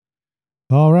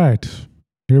All right,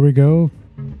 here we go.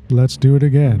 Let's do it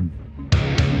again.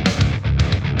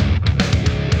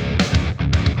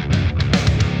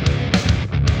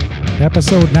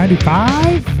 Episode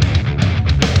 95?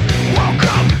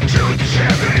 Welcome to the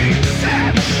Jimmy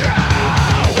Sam Show.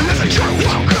 And there's a true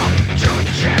welcome to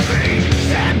the Jimmy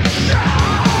Sam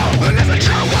Show. And there's a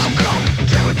true welcome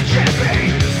to the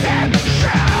Jimmy Sam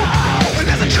Show. And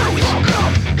there's a true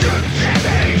welcome to the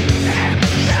Jimmy Sam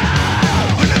Show.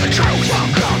 And there's a true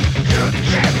welcome to the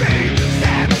Jimmy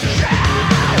Sam Show.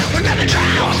 And there's a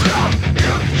true welcome to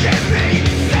the Jimmy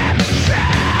Sam Show.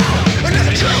 And there's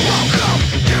a true welcome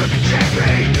to the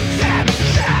Jimmy Sam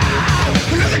Show.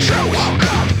 Another true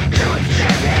welcome to the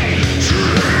Jimmy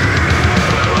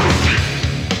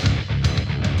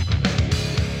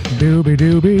Doobie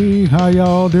doobie, how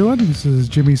y'all doing? This is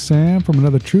Jimmy Sam from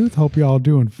Another Truth. Hope y'all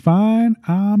doing fine.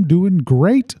 I'm doing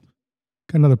great.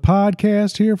 Got another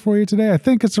podcast here for you today. I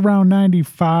think it's around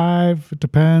 95. It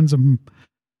depends. I'm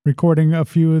recording a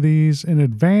few of these in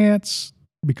advance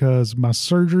because my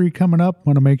surgery coming up.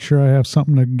 Want to make sure I have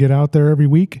something to get out there every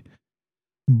week.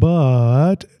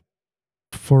 But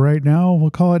for right now,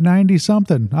 we'll call it 90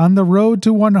 something. On the road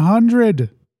to 100.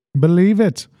 Believe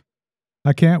it.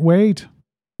 I can't wait.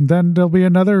 Then there'll be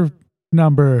another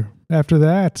number after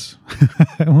that.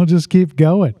 And we'll just keep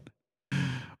going.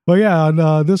 Well,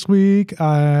 yeah, this week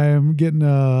I'm getting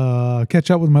catch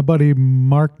up with my buddy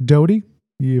Mark Doty.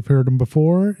 You've heard him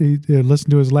before. He listened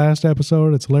to his last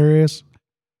episode. It's hilarious.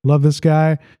 Love this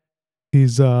guy.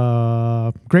 He's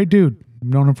a great dude. I've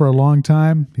known him for a long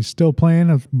time. He's still playing.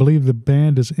 I believe the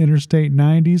band is Interstate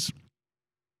 90s.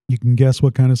 You can guess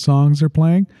what kind of songs they're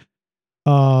playing.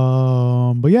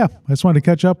 But yeah, I just wanted to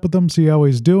catch up with him, see how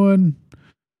he's doing.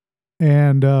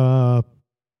 And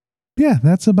yeah,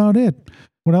 that's about it.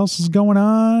 What else is going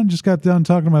on? Just got done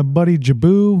talking to my buddy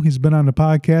Jabu. He's been on the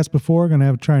podcast before.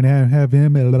 Gonna try to have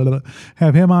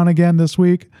him on again this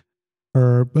week,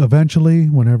 or eventually,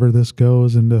 whenever this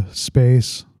goes into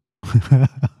space.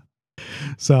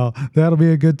 So that'll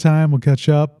be a good time. We'll catch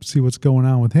up, see what's going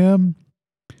on with him,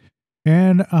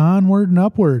 and onward and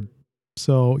upward.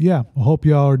 So yeah, I hope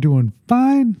y'all are doing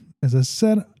fine. As I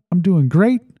said, I'm doing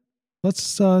great.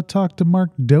 Let's talk to Mark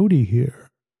Doty here.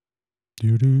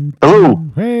 Hello.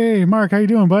 Hey, Mark, how you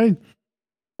doing, buddy?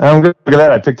 I'm good. Look at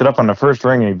that. I picked it up on the first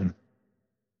ring even.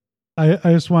 I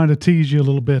just wanted to tease you a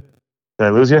little bit. Did I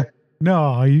lose you?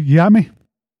 No, you got me?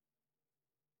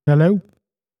 Hello?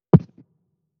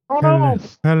 Hello?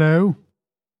 Hello?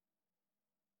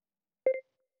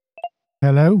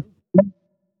 Hello?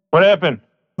 What happened?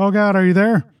 Oh, God, are you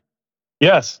there?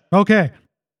 Yes. Okay.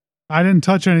 I didn't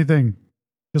touch anything.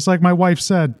 Just like my wife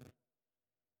said.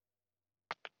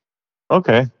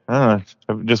 Okay. I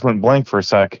just went blank for a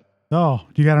sec. Oh,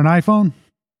 you got an iPhone?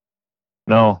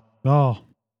 No. Oh,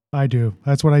 I do.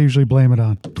 That's what I usually blame it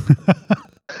on.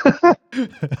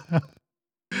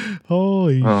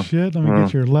 Holy shit. Let me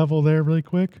get your level there really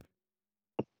quick.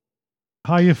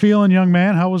 How you feeling, young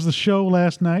man? How was the show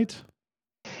last night?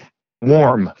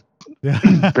 Warm. Yeah.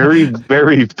 Very,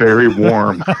 very, very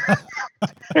warm.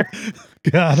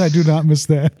 God, I do not miss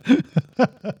that.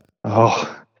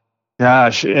 Oh,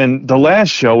 gosh. And the last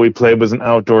show we played was an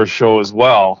outdoor show as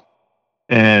well.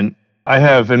 And I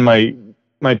have in my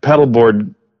pedal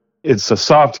board, it's a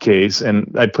soft case,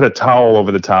 and I put a towel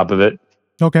over the top of it.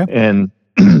 Okay. And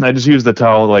I just use the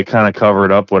towel to like kind of cover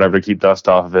it up, whatever, to keep dust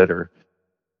off of it, or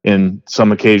in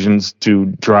some occasions to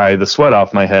dry the sweat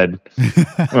off my head.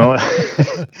 Well,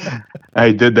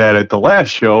 I did that at the last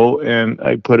show, and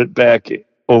I put it back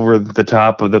over the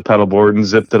top of the pedal board and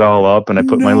zipped it all up, and I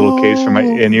put my little case for my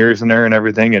in-ears in there and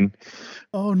everything, and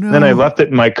then I left it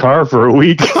in my car for a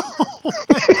week.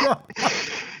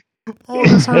 Oh,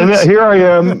 this And hurts. here I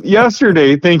am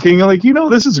yesterday thinking, like,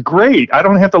 this is great. I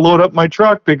don't have to load up my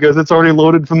truck because it's already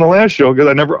loaded from the last show because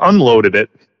I never unloaded it.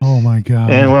 Oh, my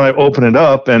God. And when I open it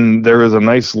up, and there was a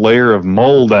nice layer of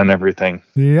mold on everything.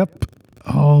 Yep.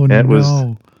 Oh, It no.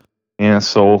 was- Yeah,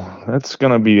 so that's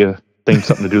going to be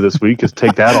something to do this week, is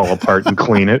take that all apart and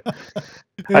clean it.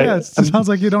 Yeah, it sounds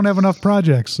like you don't have enough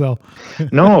projects, so.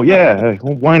 No, yeah,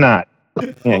 well, why not?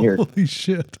 Yeah, here. Holy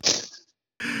shit.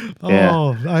 Yeah.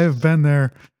 Oh, I have been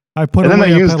there. I put And then I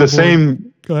away a used pedal the board.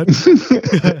 same... Go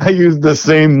ahead. I used the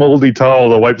same moldy towel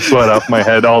to wipe sweat off my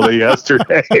head all day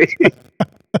yesterday.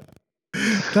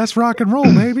 That's rock and roll,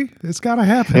 baby. It's got to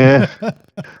happen. Yeah.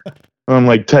 I'm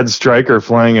like Ted Stryker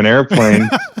flying an airplane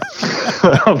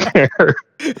out there.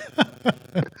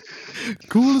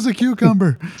 Cool as a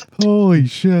cucumber. Holy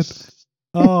shit.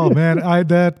 Oh man,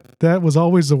 that was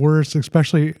always the worst,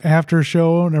 especially after a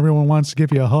show and everyone wants to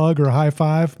give you a hug or a high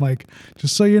five. Like,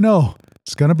 just so you know,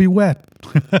 It's gonna be wet.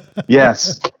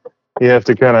 Yes. You have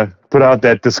to kind of put out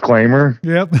that disclaimer.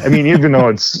 Yep. I mean, even though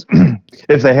it's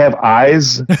if they have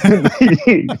eyes,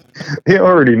 you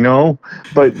already know.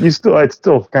 But it's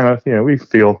still kind of we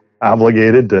feel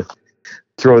obligated to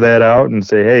throw that out and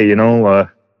say, hey, you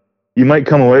might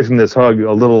come away from this hug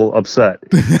a little upset.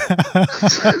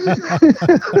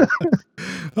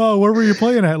 Oh, where were you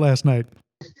playing at last night?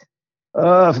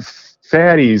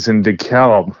 Fatties in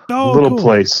DeKalb, Oh, little cool.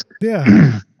 place.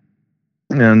 Yeah.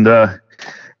 And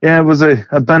it was a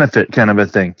benefit kind of a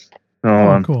thing.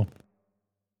 Oh, cool.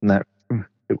 And that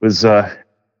it was. I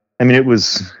mean, it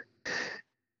was.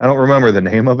 I don't remember the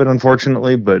name of it,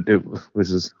 unfortunately, but it was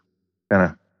just kind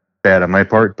of bad on my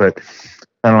part. But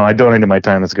I don't know. I donated my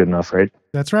time. That's good enough, right?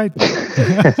 That's right.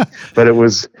 But it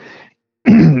was.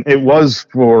 It was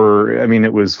for. I mean,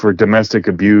 it was for domestic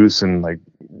abuse and like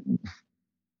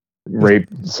rape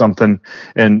something,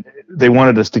 and they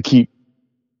wanted us to keep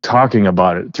talking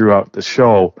about it throughout the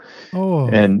show. Oh,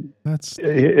 and that's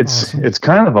it's awesome. it's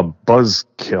kind of a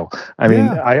buzzkill. I mean,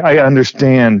 Yeah. I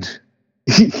understand,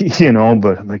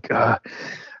 but I'm like, how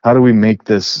do we make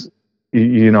this,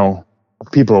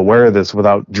 people aware of this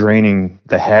without draining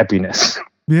the happiness?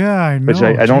 Yeah, I know. Which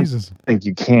I don't Jesus. think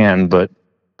you can, but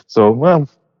so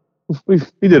we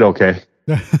did okay.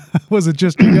 Was it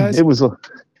just you guys? It was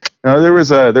there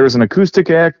was an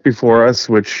acoustic act before us,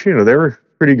 which they were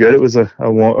pretty good. It was a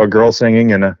girl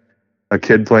singing and a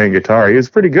kid playing guitar. He was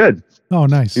pretty good. Oh,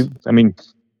 nice.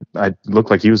 I looked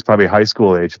like he was probably high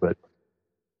school age, but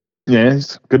yeah,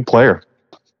 he's a good player.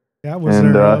 Yeah, was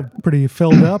and, there pretty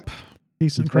filled up?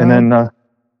 Decent crowd? And then,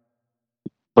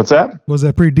 what's that? Was that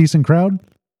a pretty decent crowd?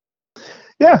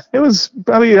 Yeah, it was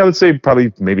probably, I would say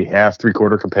probably maybe half,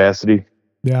 3/4 capacity.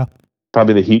 Yeah.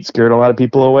 Probably the heat scared a lot of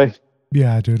people away.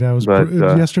 Yeah, dude, that was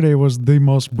yesterday was the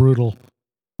most brutal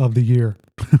of the year.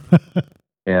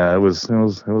 Yeah, it was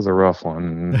a rough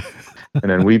one. And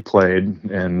then we played,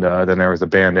 and then there was a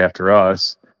band after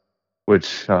us,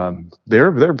 which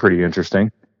they're pretty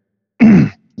interesting. They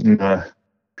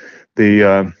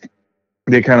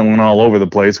kind of went all over the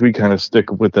place. We kind of stick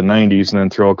with the 90s and then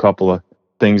throw a couple of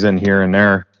things in here and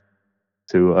there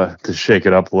to shake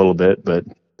it up a little bit. But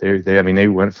they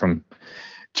went from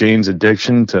Jane's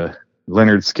Addiction to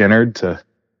Leonard Skinner to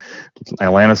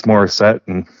Alanis Morissette,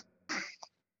 and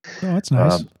Oh, that's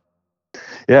nice.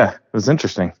 Yeah, it was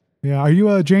interesting. Yeah, are you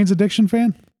a Jane's Addiction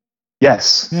fan?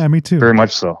 Yes. Yeah, me too. Very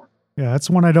much so. Yeah, that's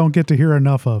one I don't get to hear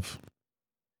enough of.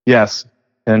 Yes,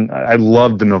 and I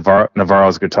love the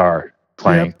Navarro's guitar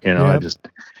playing. Yep.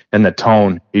 And the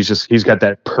tone. He's got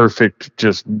that perfect,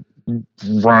 just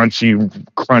raunchy,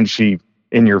 crunchy,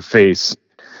 in your face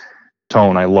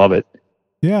tone. I love it.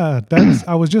 Yeah,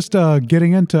 I was just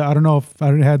getting into, I don't know if I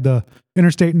had the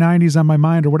Interstate 90s on my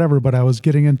mind or whatever, but I was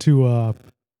getting into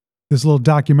this little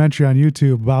documentary on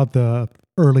YouTube about the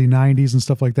early 90s and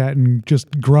stuff like that, and just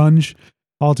grunge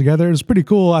altogether. It was pretty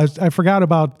cool. I forgot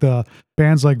about the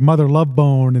bands like Mother Love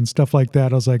Bone and stuff like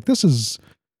that. I was like,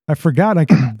 I forgot I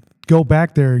can go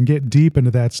back there and get deep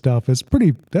into that stuff. That's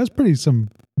pretty some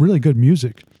really good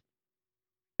music.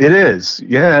 It is.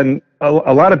 Yeah, and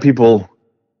a lot of people,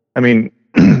 I mean,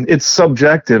 it's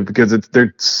subjective because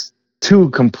they're two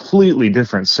completely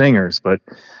different singers, but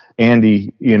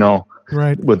Andy,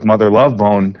 right, with Mother Love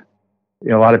Bone,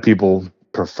 a lot of people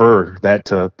prefer that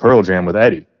to Pearl Jam with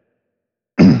Eddie.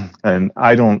 And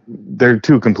they're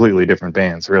two completely different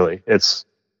bands, really. It's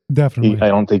definitely, I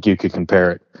don't think you could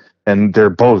compare it. And they're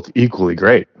both equally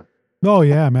great. Oh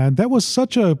yeah, man.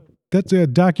 That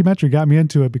documentary got me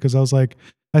into it because I was like,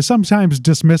 I sometimes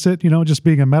dismiss it, just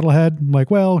being a metalhead,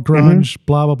 like, well, grunge,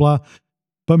 blah, blah, blah.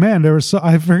 But man,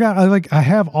 I forgot, I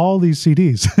have all these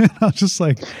CDs. I was just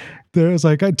like,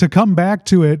 to come back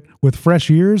to it with fresh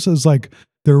ears, is like,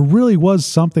 there really was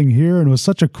something here, and it was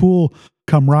such a cool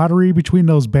camaraderie between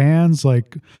those bands,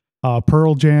 like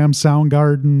Pearl Jam,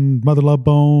 Soundgarden, Mother Love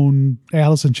Bone,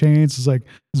 Alice in Chains.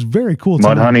 It's very cool.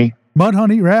 Mudhoney,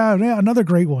 yeah, another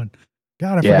great one.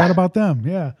 God, I forgot about them.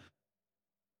 Yeah.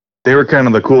 They were kind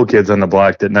of the cool kids on the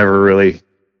block that never really,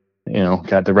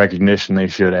 got the recognition they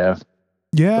should have.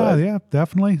 Yeah, yeah,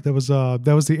 definitely. That was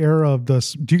the era of the.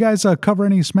 Do you guys cover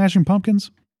any Smashing Pumpkins?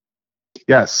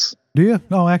 Yes. Do you?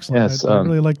 Oh, excellent. Yes, I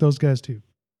really like those guys too.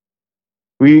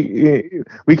 We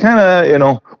kind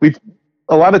of,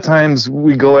 a lot of times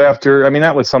we go after,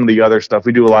 not with some of the other stuff.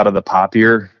 We do a lot of the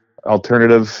poppier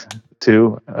alternative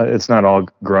too. It's not all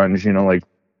grunge, like.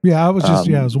 Yeah, I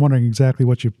was wondering exactly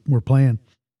what you were playing.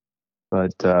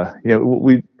 But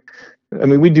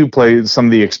we do play some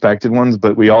of the expected ones,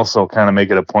 but we also kind of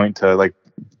make it a point to, like,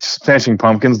 Smashing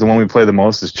Pumpkins. The one we play the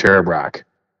most is Cherub Rock.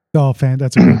 Oh,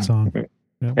 that's a great song.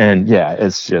 Yep. And yeah,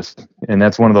 it's just, and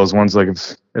that's one of those ones, like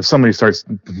if somebody starts,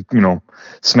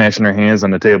 smashing their hands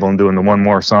on the table and doing the one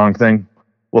more song thing,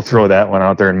 we'll throw that one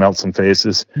out there and melt some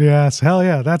faces. Yes, hell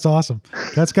yeah, that's awesome.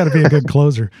 That's got to be a good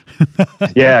closer.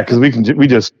 Yeah, because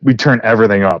we turn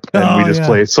everything up and we just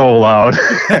play so loud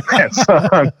that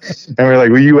song. And we're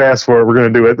like, well, you asked for it, we're gonna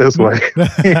do it this way.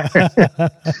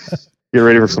 Get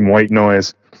ready for some white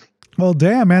noise. Well,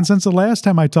 damn, man, since the last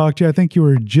time I talked to you, I think you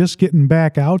were just getting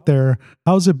back out there.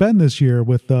 How's it been this year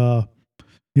with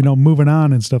moving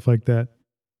on and stuff like that?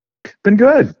 Been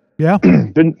good. Yeah.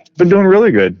 been doing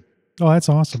really good. Oh, that's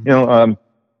awesome.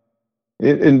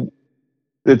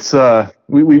 It's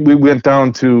we went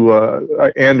down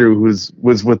to Andrew,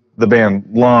 was with the band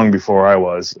long before I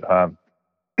was.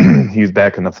 He's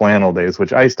back in the flannel days,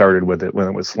 which I started with it when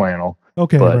it was flannel.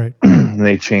 Okay, but right.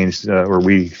 They changed, or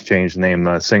we changed the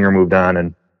name. Singer moved on,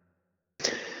 and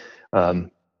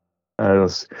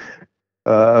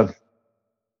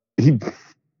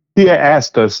he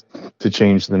asked us to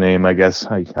change the name. I guess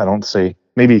I don't say,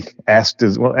 maybe asked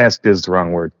is the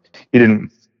wrong word. He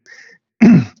didn't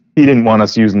want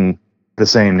us using the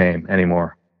same name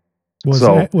anymore.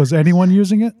 Was anyone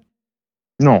using it?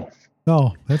 No.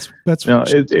 Oh, that's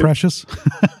precious.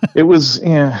 It was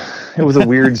a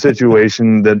weird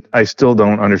situation that I still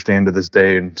don't understand to this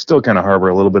day, and still kind of harbor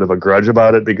a little bit of a grudge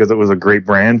about it, because it was a great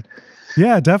brand.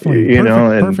 Yeah, definitely.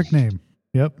 Perfect name.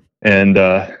 Yep. And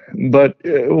but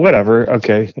whatever.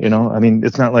 Okay, I mean,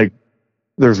 it's not like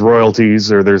there's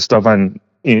royalties or there's stuff on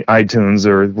iTunes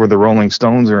or we're the Rolling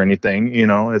Stones or anything.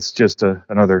 It's just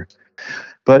another.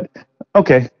 But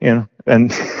okay, and.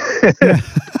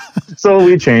 So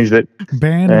we changed it.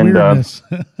 Band weirdness.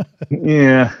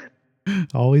 Yeah.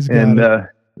 Always got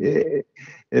it.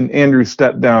 And Andrew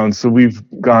stepped down, so we've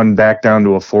gone back down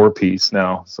to a 4-piece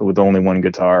now, so with only one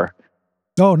guitar.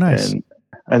 Oh, nice. And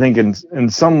I think in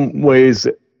some ways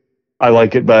I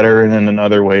like it better, and then in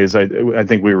other ways I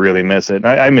think we really miss it.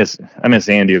 I miss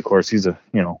Andy, of course. He's a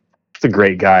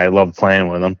great guy. I love playing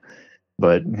with him,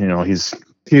 but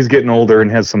he's getting older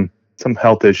and has some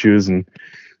health issues, and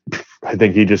I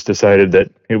think he just decided that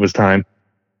it was time.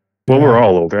 Well, we're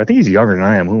all older. I think he's younger than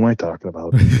I am. Who am I talking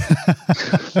about?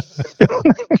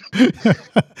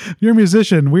 You're a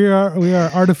musician. We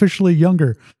are artificially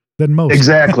younger than most.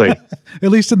 Exactly. At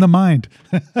least in the mind.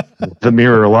 The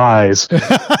mirror lies.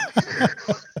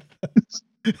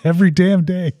 Every damn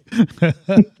day.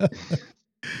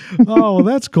 Oh, well,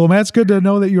 that's cool, man. It's good to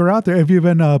know that you're out there. Have you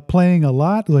been playing a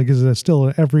lot? Like, is it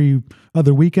still every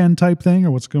other weekend type thing,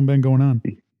 or what's been going on?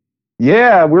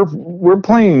 Yeah, we're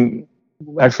playing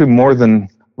actually more than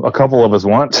a couple of us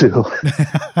want to,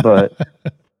 but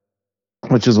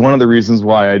which is one of the reasons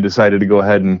why I decided to go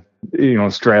ahead and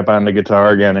strap on the guitar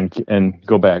again and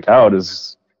go back out.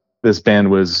 Is this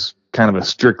band was kind of a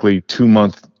strictly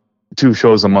 2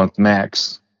 shows a month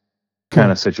max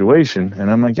kind of situation,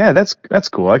 and I'm like, yeah, that's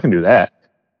cool. I can do that,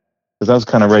 because I was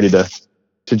kind of ready to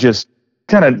just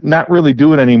kind of not really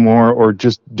do it anymore, or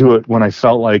just do it when I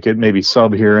felt like it, maybe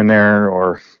sub here and there,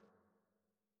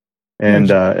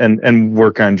 and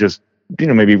work on just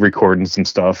maybe recording some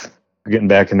stuff, getting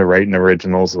back into writing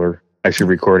originals, or actually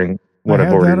recording what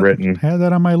I've already written. I had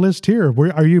that on my list here.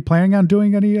 Are you planning on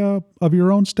doing any of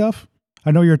your own stuff?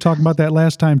 I know you were talking about that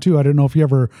last time too. I didn't know if you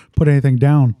ever put anything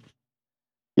down.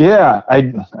 Yeah,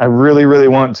 I really, really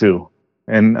want to,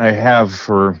 and I have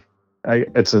for.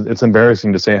 It's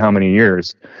embarrassing to say how many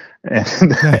years,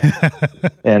 and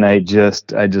and I just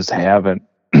haven't,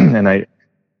 and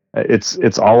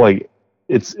it's all like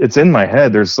it's in my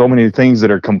head. There's so many things that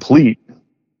are complete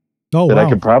that I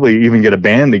could probably even get a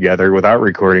band together without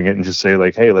recording it and just say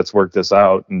like, hey, let's work this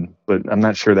out. But I'm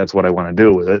not sure that's what I want to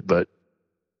do with it. But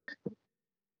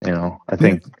I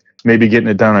think maybe getting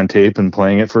it down on tape and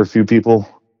playing it for a few people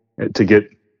to get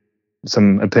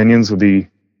some opinions would be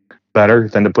better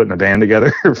than to putting a band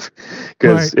together,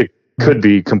 because it could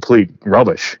be complete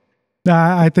rubbish.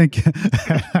 I think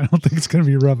I don't think it's going to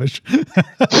be rubbish,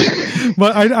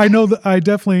 but I know that I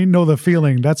definitely know the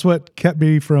feeling. That's what kept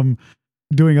me from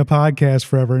doing a podcast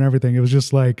forever and everything. It was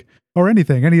just like, or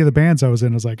anything, any of the bands I was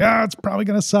in, was like, it's probably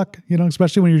going to suck,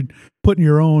 especially when you're putting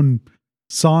your own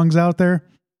songs out there.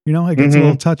 It gets a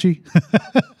little touchy.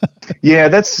 Yeah,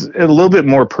 that's a little bit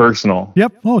more personal.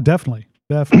 Yep. Oh, definitely.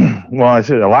 Well, I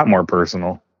said a lot more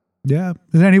personal. Yeah.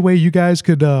 Is there any way you guys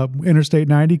could, Interstate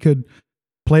 90 could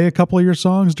play a couple of your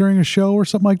songs during a show or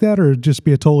something like that, or just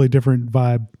be a totally different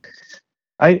vibe?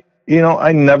 I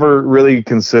never really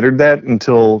considered that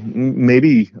until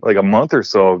maybe like a month or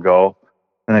so ago.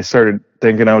 And I started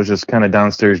thinking, I was just kind of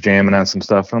downstairs jamming on some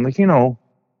stuff. And I'm like,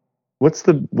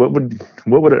 what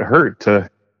would it hurt to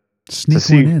Sneak to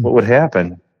see one in. what would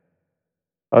happen.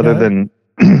 Other Yeah. than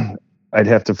I'd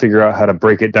have to figure out how to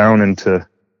break it down into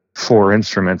 4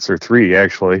 instruments, or 3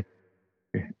 actually,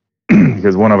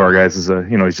 because one of our guys is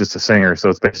he's just a singer, so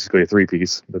it's basically a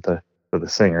 3-piece with the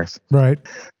singers. Right.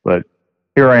 But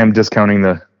here I am discounting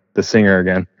the singer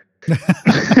again.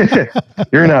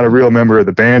 You're not a real member of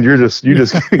the band. You just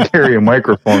carry a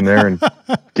microphone there and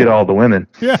get all the women.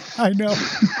 Yeah, I know.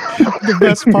 The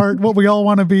best part, what we all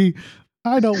want to be.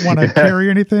 I don't want to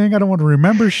carry anything. I don't want to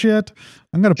remember shit.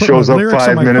 I'm going to put Shows my up lyrics on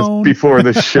 5 my minutes phone. before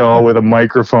the show with a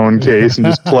microphone case and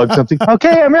just plug something.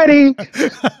 Okay, I'm ready.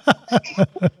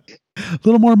 A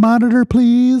little more monitor,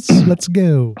 please. Let's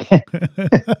go. A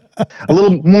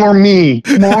little more me.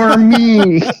 More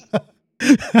me.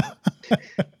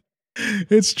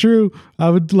 It's true. I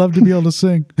would love to be able to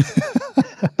sing.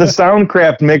 The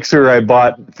Soundcraft mixer I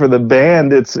bought for the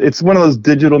band, it's one of those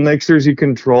digital mixers you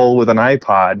control with an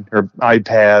iPod or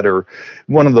iPad or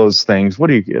one of those things. What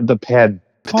do you, the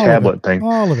tablet thing?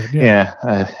 All of it.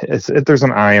 Yeah. There's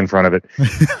an I in front of it.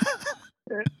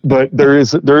 But there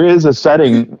is a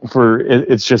setting for it,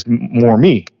 it's just more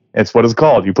me. It's what it's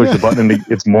called. You push the button and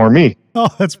it's more me. Oh,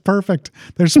 that's perfect.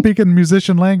 They're speaking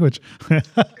musician language.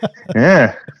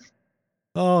 Yeah.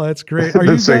 Oh, that's great. Are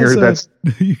The you singer, guys,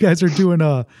 you guys are doing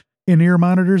in-ear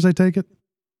monitors, I take it?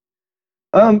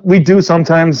 We do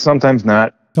sometimes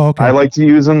not. Oh, okay. I like to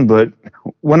use them, but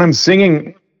when I'm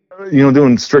singing,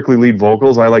 doing strictly lead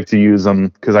vocals, I like to use them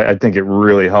because I think it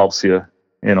really helps you.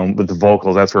 With the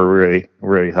vocals, that's where it really,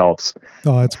 really helps.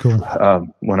 Oh, that's cool.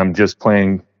 When I'm just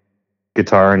playing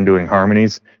guitar and doing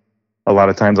harmonies, a lot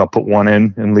of times I'll put one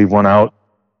in and leave one out,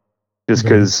 just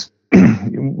because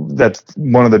that's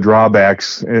one of the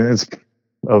drawbacks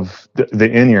of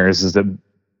the in-ears is that it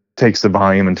takes the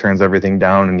volume and turns everything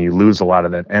down, and you lose a lot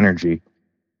of that energy.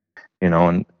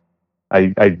 And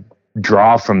I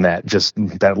draw from that, just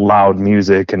that loud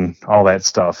music and all that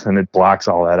stuff, and it blocks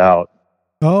all that out.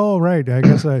 Oh, right. I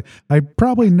guess I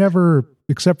probably never,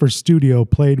 except for studio,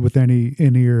 played with any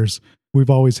in-ears. We've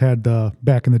always had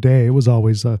back in the day, it was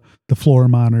always the floor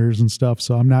monitors and stuff,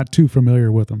 so I'm not too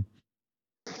familiar with them.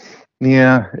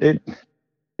 Yeah, it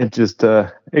just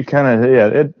it kind of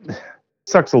it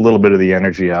sucks a little bit of the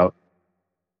energy out.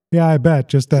 Yeah, I bet.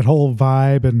 Just that whole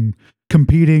vibe and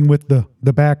competing with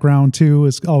the background too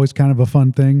is always kind of a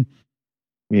fun thing.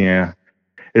 Yeah,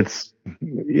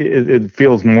 it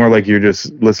feels more like you're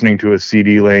just listening to a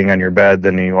CD laying on your bed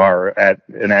than you are at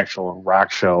an actual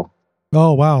rock show.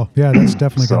 Oh wow, yeah, that's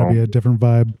definitely going to be a different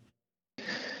vibe.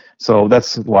 So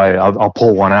that's why I'll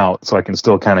pull one out so I can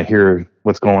still kind of hear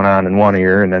what's going on in one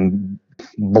ear and then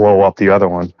blow up the other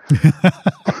one.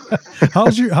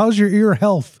 How's your ear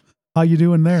health? How you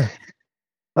doing there?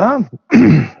 Well,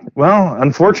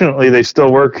 unfortunately, they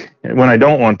still work when I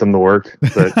don't want them to work.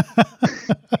 But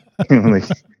like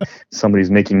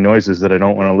somebody's making noises that I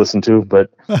don't want to listen to.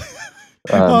 But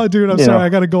oh, dude, I'm sorry. I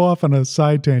got to go off on a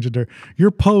side tangent there.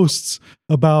 Your posts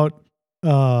about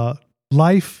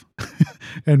life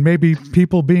and maybe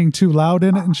people being too loud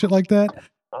in it and shit like that.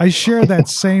 I share that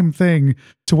same thing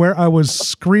to where I was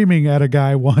screaming at a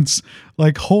guy once,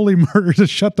 like, holy murder, to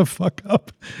shut the fuck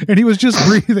up. And he was just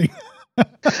breathing.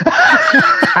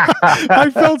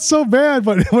 I felt so bad,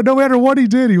 but no matter what he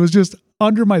did, he was just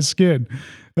under my skin.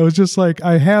 It was just like,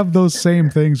 I have those same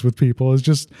things with people. It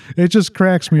just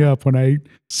cracks me up when I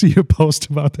see a post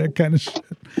about that kind of shit.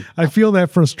 I feel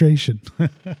that frustration.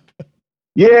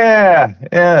 Yeah.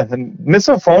 And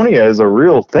misophonia is a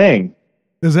real thing.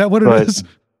 Is that what it is?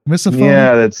 Misophonia?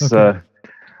 Yeah, that's okay.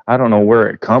 I don't know where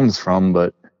it comes from,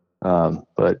 but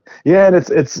yeah,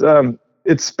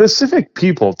 it's specific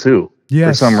people too.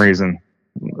 Yes. For some reason.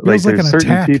 Like there's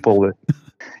certain attack. people that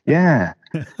yeah.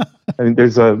 I mean,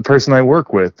 there's a person I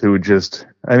work with who just,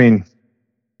 I mean,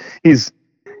 he's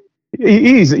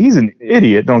an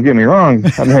idiot, don't get me wrong.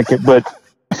 I mean,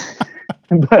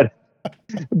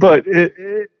 but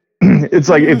it's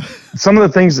like if some of the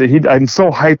things that I'm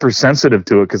so hypersensitive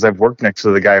to it because I've worked next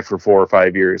to the guy for 4 or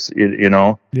 5 years,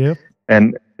 Yep.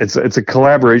 And it's a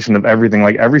collaboration of everything.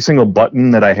 Like every single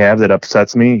button that I have that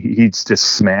upsets me, he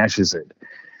just smashes it.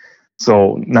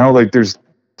 So now, like, there's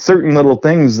certain little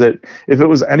things that if it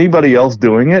was anybody else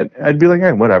doing it, I'd be like,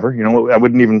 hey, whatever, I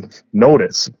wouldn't even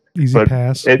notice. Easy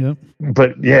pass. Yep.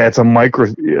 But yeah, it's a micro.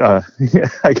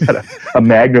 I got a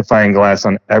magnifying glass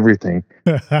on everything.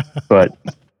 But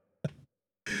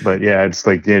yeah, it's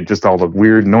like just all the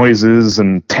weird noises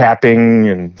and tapping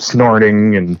and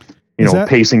snorting and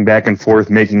pacing back and forth,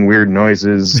 making weird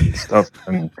noises and stuff,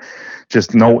 and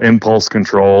just no impulse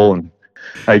control. And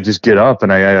I just get up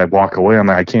and I walk away. I'm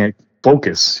like,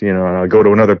 focus, and I'll go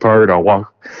to another part. I'll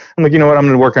walk. I'm like, you know what? I'm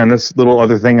going to work on this little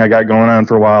other thing I got going on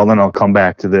for a while. Then I'll come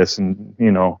back to this. And,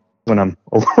 when I'm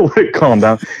a little bit calmed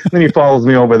down, then he follows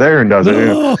me over there and does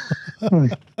it.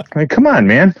 Like, come on,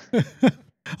 man.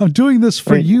 I'm doing this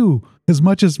for you as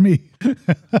much as me.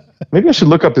 Maybe I should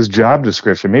look up his job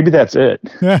description. Maybe that's it.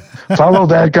 Follow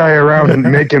that guy around and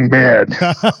make him mad.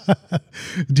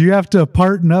 Do you have to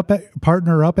partner up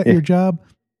at your job?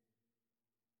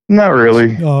 Not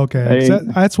really. Oh, okay.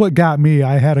 That's what got me.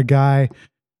 I had a guy,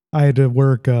 I had to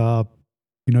work,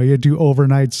 you had to do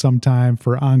overnight sometime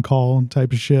for on-call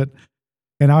type of shit.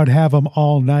 And I would have him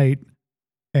all night.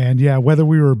 And yeah, whether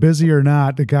we were busy or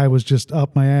not, the guy was just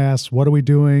up my ass. What are we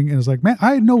doing? And it's like, man,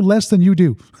 I know less than you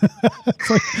do. It's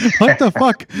like, what the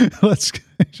fuck? Let's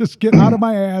just get out of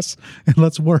my ass and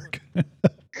let's work.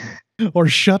 Or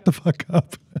shut the fuck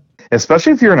up.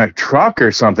 Especially if you're in a truck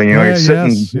or something, you're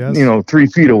sitting, 3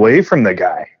 feet away from the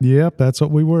guy. Yep, that's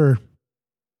what we were.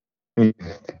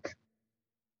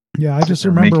 Yeah, I just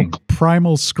remember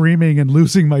Primal screaming and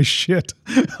losing my shit.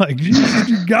 Like, Jesus,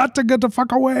 you got to get the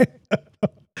fuck away.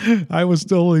 I was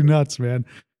totally nuts, man.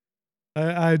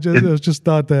 I just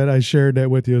thought that I shared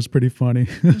that with you. It's pretty funny.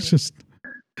 It's just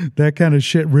that kind of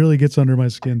shit really gets under my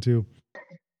skin too.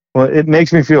 Well, it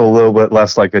makes me feel a little bit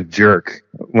less like a jerk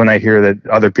when I hear that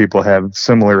other people have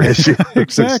similar issues.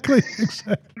 Exactly.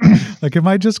 Like, am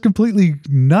I just completely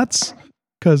nuts?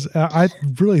 Because I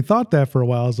really thought that for a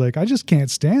while. I was like, I just can't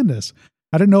stand this.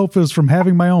 I didn't know if it was from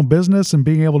having my own business and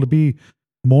being able to be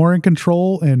more in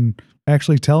control and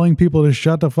actually telling people to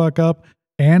shut the fuck up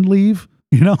and leave,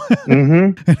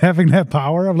 and having that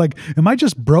power. I'm like, am I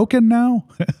just broken now?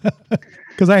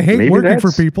 Because I hate working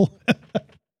for people.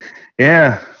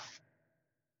 Yeah.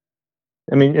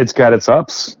 I mean, it's got its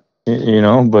ups,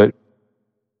 but.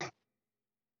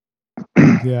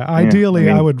 Yeah, ideally,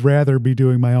 I would rather be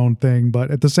doing my own thing. But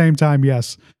at the same time,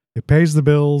 yes, it pays the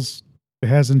bills. It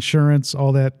has insurance,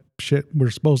 all that shit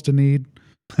we're supposed to need.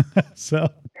 So,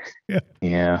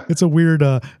 yeah, it's a weird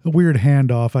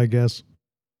handoff, I guess.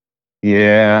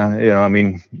 Yeah,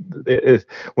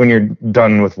 when you're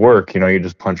done with work, you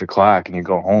just punch a clock and you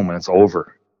go home and it's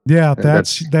over. Yeah,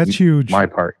 that's huge. My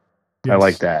part. Yes. I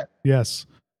like that. Yes,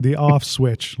 the off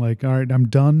switch. Like, all right, I'm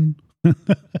done.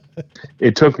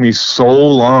 It took me so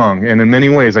long, and in many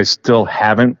ways, I still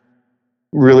haven't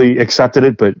really accepted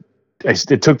it. But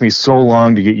it took me so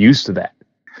long to get used to that,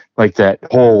 like that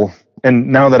whole. And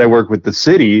now that I work with the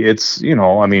city, it's at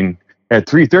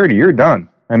 3:30, you're done.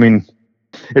 I mean,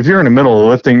 if you're in the middle of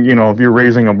lifting, if you're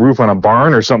raising a roof on a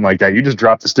barn or something like that, you just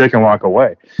drop the stick and walk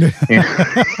away.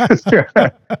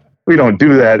 We don't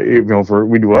do that,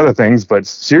 we do other things, but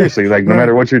seriously, like no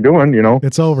matter what you're doing,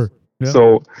 it's over. Yep.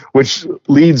 So, which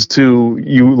leads to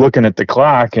you looking at the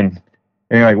clock and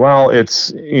you're like, well,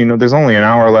 it's, there's only an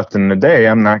hour left in the day.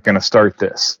 I'm not going to start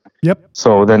this. Yep.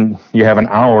 So then you have an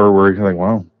hour where you're like,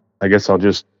 well, I guess I'll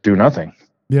just do nothing.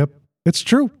 Yep. It's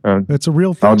true. It's a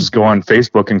real thing. I'll just go on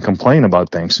Facebook and complain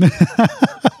about things.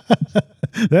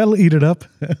 That'll eat it up.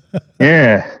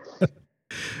 Yeah.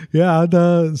 Yeah.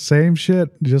 The same shit.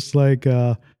 Just like,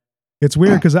 it's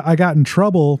weird because I got in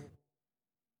trouble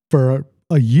for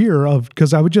a year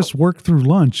because I would just work through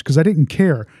lunch because I didn't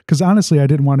care. Because honestly, I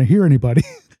didn't want to hear anybody.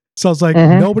 So I was like,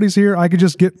 nobody's here. I could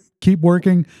just keep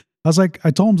working. I told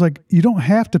him, I was like, you don't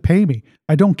have to pay me.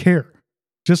 I don't care.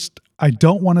 I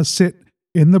don't want to sit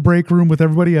in the break room with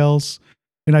everybody else.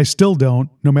 And I still don't,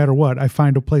 no matter what. I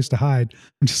find a place to hide.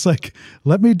 I'm just like,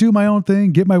 let me do my own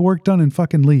thing, get my work done and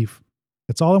fucking leave.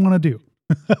 That's all I want to do.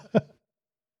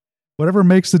 Whatever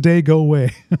makes the day go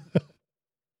away.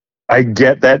 I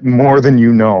get that more than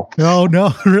you know. Oh,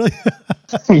 no, really?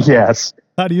 Yes.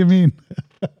 How do you mean?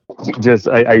 Just,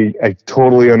 I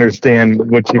totally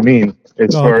understand what you mean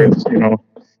as far as,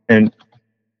 and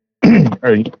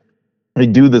I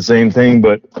do the same thing,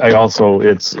 but I also,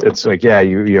 it's like, yeah,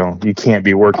 you can't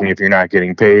be working if you're not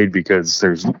getting paid because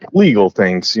there's legal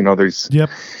things, there's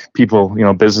people,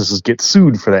 businesses get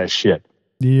sued for that shit.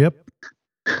 Yep.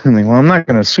 And like, well, I'm not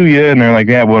going to sue you. And they're like,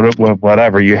 yeah,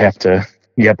 whatever. You have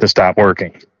to stop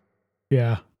working.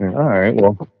 Yeah. All right.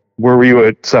 Well, where were you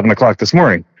at 7:00 this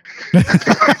morning?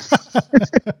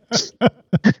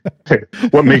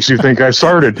 What makes you think I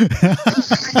started?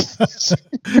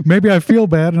 Maybe I feel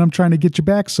bad and I'm trying to get you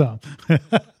back some.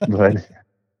 But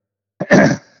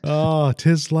oh,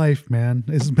 'tis life, man.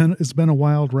 It's been a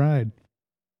wild ride.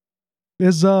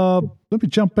 Let me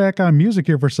jump back on music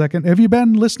here for a second. Have you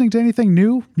been listening to anything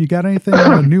new? You got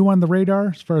anything new on the radar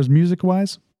as far as music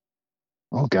wise?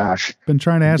 Oh gosh. Been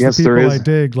trying to ask the people I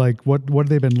dig, like what have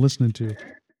they been listening to?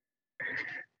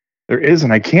 There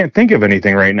isn't. I can't think of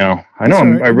anything right now. I know That's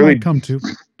all right. I It really might come to.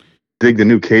 dig the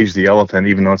new Cage the Elephant,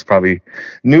 even though it's probably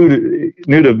new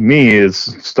to me is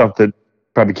stuff that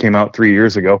probably came out 3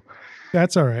 years ago.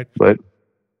 That's all right. But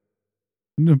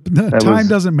Time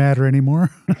doesn't matter anymore.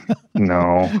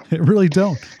 no, It really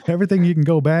don't. Everything you can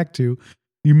go back to.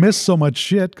 You miss so much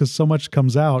shit because so much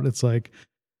comes out. It's like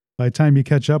by the time you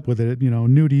catch up with it,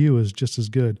 new to you is just as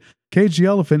good. Cage the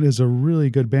Elephant is a really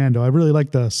good band, though. I really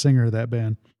like the singer of that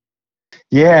band.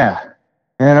 yeah.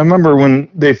 And I remember when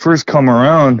they first come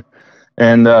around,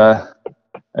 and the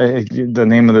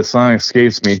name of the song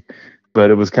escapes me, but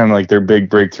it was kind of like their big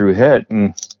breakthrough hit.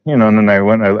 And and then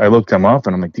I looked them up,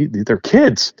 and I'm like, they're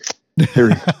kids.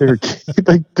 They're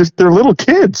like they're little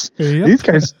kids. Yep. These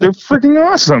guys, they're freaking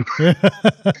awesome.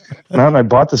 And I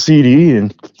bought the CD,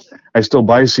 and I still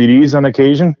buy CDs on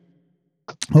occasion.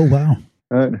 Oh, wow.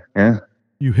 Yeah.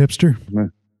 You hipster.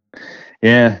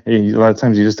 Yeah. A lot of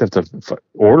times you just have to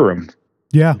order them.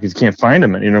 Yeah. You can't find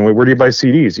them. Where do you buy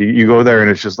CDs? You go there and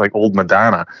it's just like old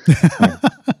Madonna.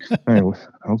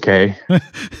 Okay.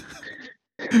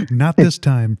 Not this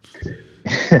time.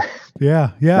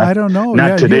 Yeah. I don't know.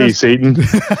 Not today, Satan.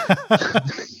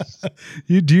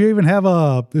 Do you even have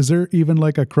is there even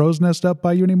like a crow's nest up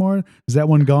by you anymore? Is that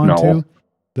one gone No. too? Is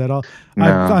that all? No.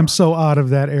 I'm so out of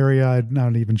that area. I'm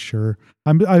not even sure.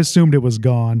 I assumed it was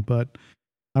gone, but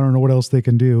I don't know what else they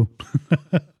can do.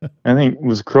 I think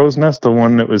was Crow's Nest the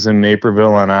one that was in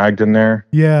Naperville on Ogden there.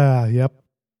 Yeah. Yep.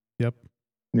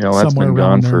 That's Somewhere been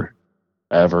around gone there.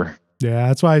 forever. Yeah,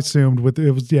 that's why I assumed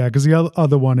because the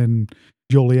other one in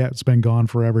Joliet's been gone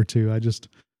forever too. I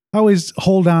always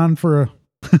hold on for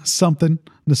something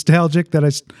nostalgic that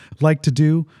I like to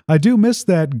do. I do miss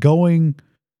that going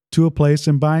to a place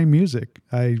and buying music.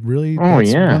 That's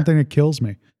one thing that kills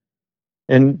me.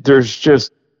 And there's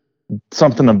just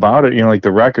something about it, like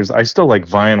the records. I still like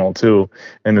vinyl too,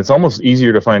 and it's almost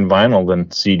easier to find vinyl than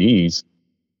CDs.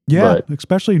 Yeah,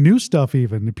 especially new stuff.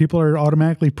 Even people are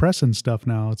automatically pressing stuff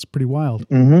now. It's pretty wild.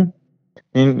 Mm-hmm.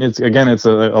 And it's a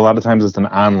lot of times it's an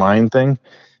online thing,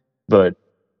 but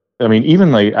I mean,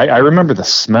 even like I remember the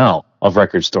smell of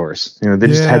record stores. They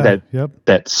just had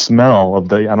that smell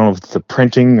of I don't know if it's the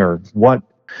printing or what,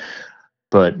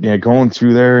 but going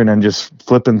through there and then just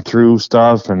flipping through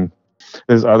stuff, and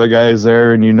there's other guys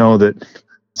there, and that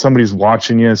somebody's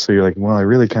watching you, so you're like, well, I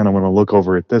really kind of want to look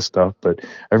over at this stuff, but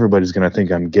everybody's gonna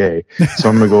think I'm gay, so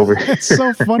I'm gonna go over here. It's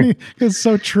so funny. It's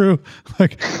so true.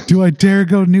 Like, do I dare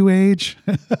go new age?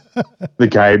 The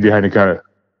guy behind the counter.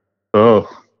 Oh.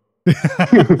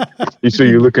 So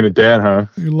you're looking at that, huh?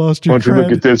 You lost your Why don't you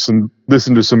look at this and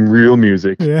listen to some real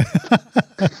music? Yeah.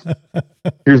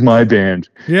 Here's my band.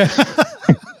 Yeah.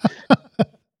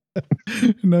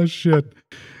 No shit.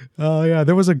 Yeah,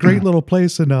 there was a great little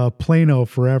place in Plano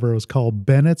forever. It was called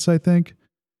Bennett's, I think.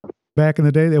 Back in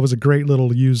the day, there was a great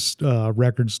little used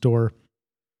record store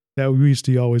that we used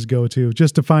to always go to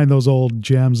just to find those old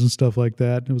gems and stuff like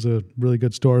that. It was a really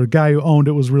good store. The guy who owned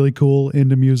it was really cool,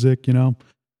 into music,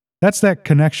 That's that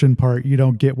connection part you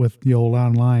don't get with the old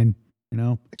online,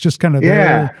 It's just kind of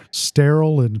there,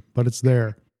 sterile, but it's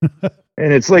there.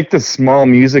 And it's like the small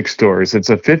music stores. It's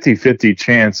a 50-50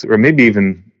 chance, or maybe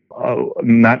even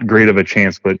not great of a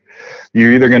chance, but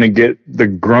you're either going to get the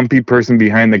grumpy person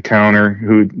behind the counter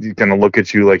who's going to look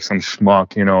at you like some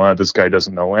schmuck, this guy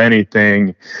doesn't know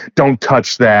anything, don't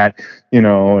touch that,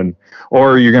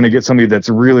 or you're going to get somebody that's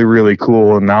really, really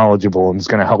cool and knowledgeable and is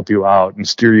going to help you out and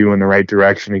steer you in the right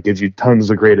direction and gives you tons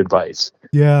of great advice.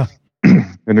 Yeah.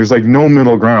 And there's like no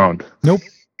middle ground. Nope.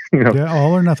 Yeah,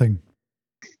 all or nothing.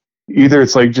 Either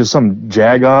it's like just some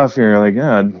jag off, you're like,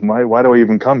 yeah, why do I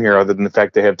even come here other than the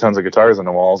fact they have tons of guitars on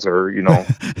the walls, or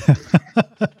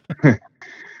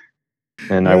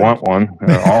and I want one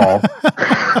all.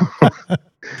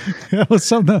 That was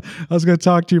something I was going to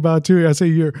talk to you about too. I say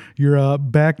you're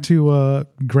back to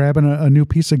grabbing a new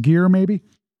piece of gear, maybe.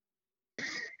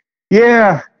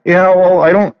 Yeah. Well,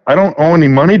 I don't owe any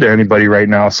money to anybody right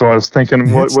now, so I was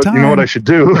thinking, what what I should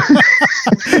do.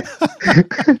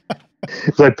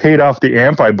 So I paid off the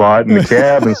amp I bought and the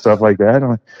cab and stuff like that. I'm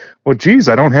like, well, geez,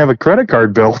 I don't have a credit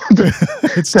card bill.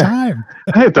 It's time.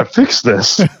 I have to fix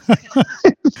this.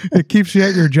 It keeps you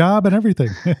at your job and everything.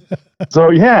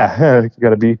 So you got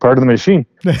to be part of the machine.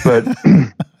 But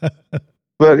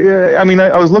yeah, I mean,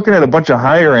 I was looking at a bunch of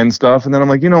higher end stuff, and then I'm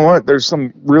like, you know what? There's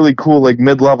some really cool like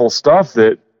mid-level stuff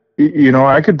that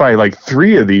I could buy like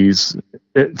 3 of these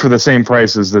for the same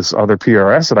price as this other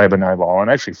PRS that I've been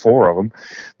eyeballing. Actually, 4 of them,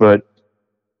 but.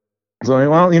 So,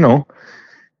 well,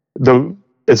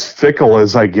 as fickle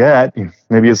as I get,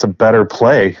 maybe it's a better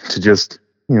play to just,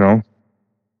 go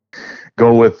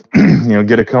go with,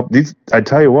 get a couple. These, I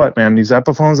tell you what, man, these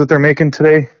Epiphones that they're making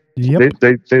today, Yep.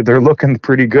 they're looking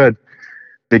pretty good.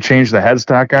 They changed the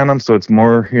headstock on them, so it's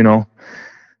more, and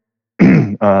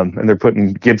they're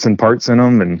putting Gibson parts in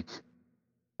them, and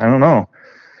I don't know.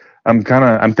 I'm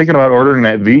thinking about ordering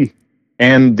that V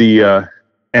and the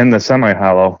semi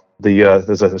hollow.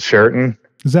 There's a Sheraton.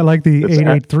 Is that like the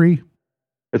 883?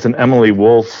 It's an Emily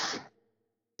Wolf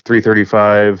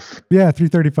 335. Yeah,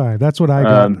 335. That's what I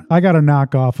got. I got a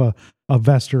knockoff, a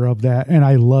Vester of that, and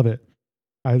I love it.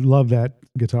 I love that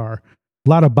guitar. A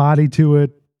lot of body to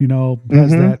it.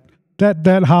 Has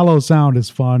that hollow sound is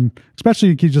fun, especially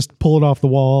if you just pull it off the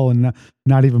wall and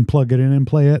not even plug it in and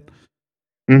play it.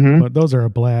 Mm-hmm. But those are a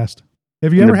blast.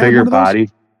 Have you ever had bigger one of those? body?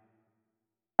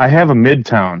 I have a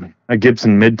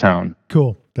Gibson Midtown.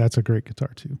 Cool. That's a great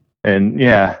guitar too. And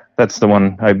yeah, that's the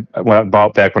one I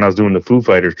bought back when I was doing the Foo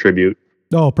Fighters tribute.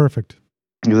 Oh, perfect.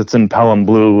 Because it's in Pelham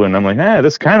blue, and I'm like,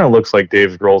 this kind of looks like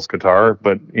Dave Grohl's guitar,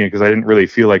 but because I didn't really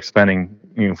feel like spending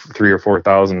 $3,000 or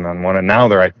 $4,000 on one, and now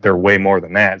they're way more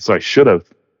than that. So I should have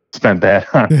spent that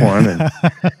on one.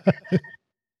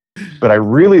 But I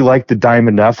really like the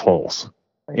diamond F holes,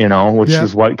 which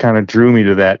is what kind of drew me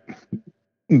to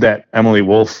that Emily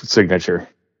Wolf signature.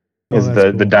 Is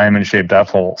the diamond shaped F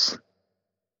holes.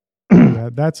 Yeah,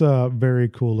 that's a very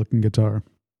cool looking guitar.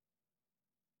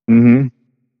 Mm-hmm.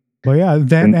 But yeah, I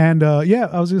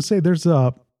was gonna say,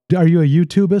 are you a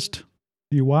YouTubist?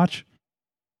 Do you watch?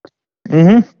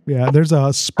 Mm-hmm. Yeah, there's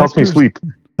a helps me sleep.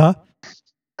 Huh?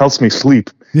 Helps me sleep.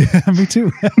 Yeah, me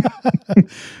too.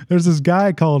 There's this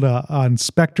guy called on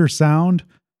Spectre Sound.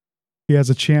 He has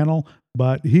a channel,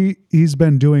 but he's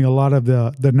been doing a lot of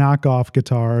the knockoff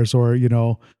guitars, or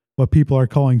what people are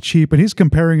calling cheap, and he's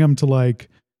comparing them to like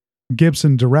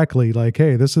Gibson directly. Like,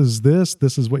 hey, this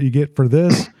is what you get for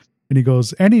this. And he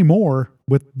goes, anymore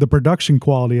with the production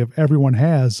quality of everyone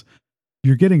has,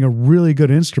 you're getting a really good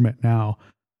instrument now.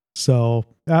 So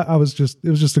it was just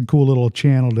a cool little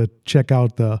channel to check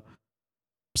out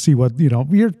see what,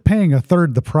 you're paying a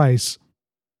third the price.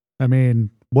 I mean,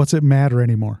 what's it matter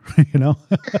anymore?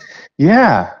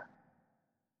 Yeah.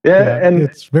 And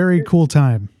it's very cool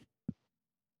time.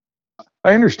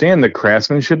 I understand the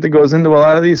craftsmanship that goes into a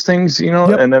lot of these things,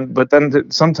 Yep. but then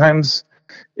sometimes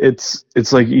it's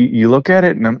like you look at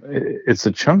it and it's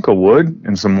a chunk of wood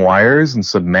and some wires and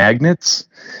some magnets.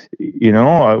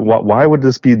 Why would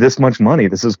this be this much money?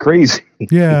 This is crazy.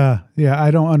 Yeah, I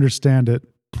don't understand it.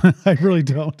 I really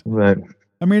don't. But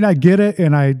I mean, I get it,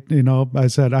 and I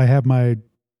said I have my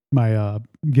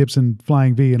Gibson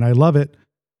Flying V, and I love it.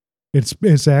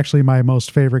 It's actually my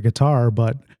most favorite guitar,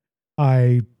 but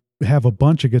I have a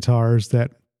bunch of guitars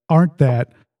that aren't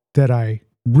that I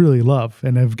really love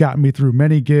and have gotten me through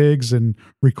many gigs and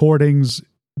recordings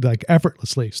like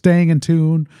effortlessly, staying in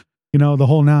tune, the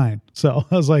whole nine. So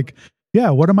I was like, yeah,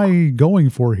 what am I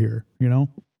going for here?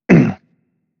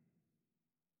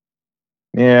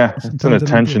 Yeah, it's an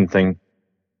attention thing,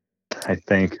 I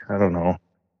think. I don't know.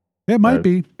 It might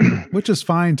be, which is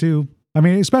fine too. I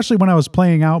mean, especially when I was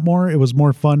playing out more, it was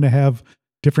more fun to have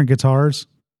different guitars.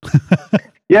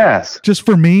 Yes. Just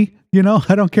for me,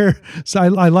 I don't care. So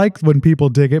I like when people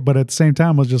dig it, but at the same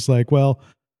time, I was just like, well,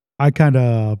 I kind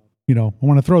of, I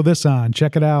want to throw this on,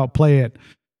 check it out, play it,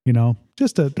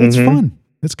 it's fun.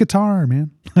 It's guitar,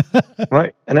 man.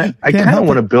 Right. And I kind of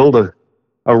want to build a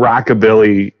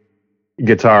rockabilly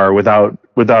guitar without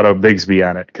a Bigsby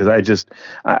on it. Cause I just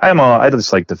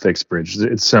like the fixed bridge.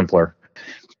 It's simpler.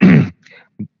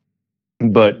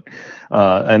 But,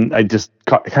 and I just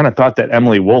kind of thought that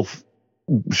Emily Wolf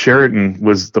Sheraton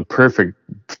was the perfect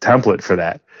template for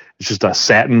that. It's just a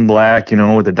satin black,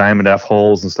 with the diamond F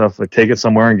holes and stuff. Like, take it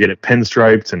somewhere and get it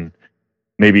pinstriped and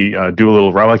maybe do a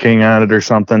little relicking on it or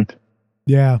something.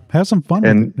 Yeah, have some fun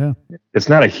with it. Yeah. It's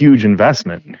not a huge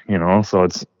investment, so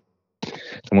it's,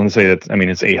 I want to say that,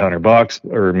 it's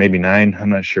 $800 or maybe $900. I'm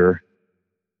not sure.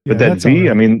 But that V,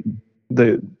 right.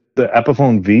 The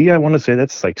Epiphone V, I want to say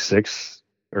that's like $600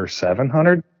 or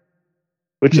 $700,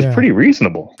 which is pretty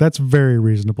reasonable. That's very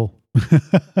reasonable.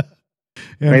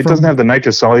 It doesn't have the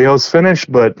nitrocellulose finish,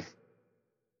 but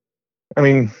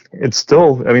it's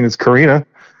still, it's Carina.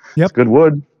 Yep. It's good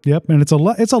wood. Yep. And it's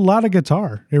a lot of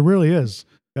guitar. It really is.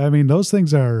 Those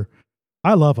things I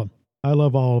love them. I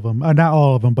love all of them. Not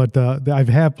all of them, but I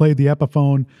have played the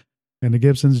Epiphone, and the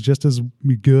Gibson's just as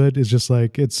good. It's just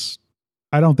like,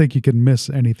 I don't think you can miss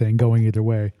anything going either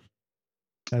way.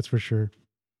 That's for sure.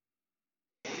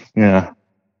 Yeah.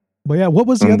 But yeah, what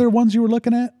was the other ones you were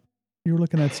looking at? You were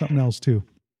looking at something else too.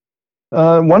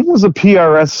 One was a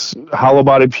PRS hollow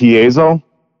body piezo.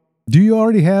 Do you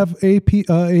already have a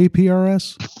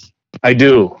PRS? I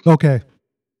do. Okay.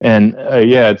 And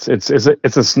yeah, it's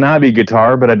a snobby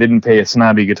guitar, but I didn't pay a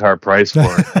snobby guitar price for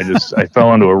it. I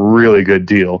fell into a really good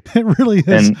deal. It really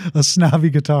is And a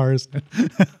snobby guitar, isn't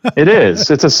it? it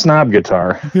is. It's a snob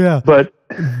guitar. Yeah. But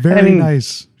Very I mean,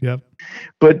 nice. Yep.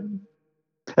 But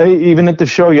even at the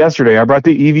show yesterday, I brought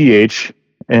the EVH,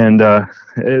 and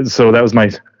so that was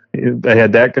I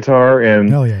had that guitar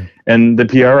Hell yeah. and the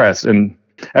PRS, and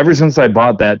ever since I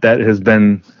bought that has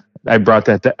been, I brought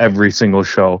that to every single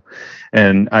show,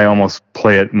 and I almost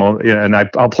play it. And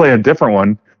I'll play a different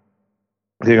one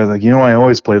because, like, I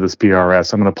always play this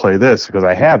PRS. I'm going to play this because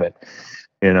I have it,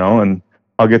 and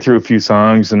I'll get through a few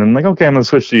songs, and then like, okay, I'm going to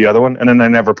switch to the other one, and then I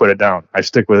never put it down. I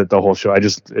stick with it the whole show.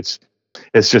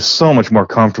 It's just so much more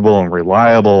comfortable and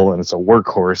reliable, and it's a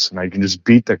workhorse, and I can just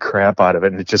beat the crap out of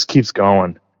it, and it just keeps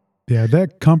going. Yeah,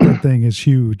 that comfort thing is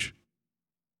huge.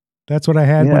 That's what I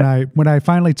had when I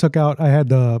finally took out.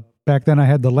 Back then I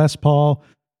had the Les Paul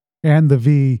and the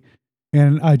V,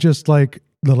 and I just like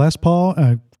the Les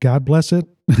Paul. God bless it,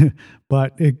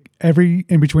 but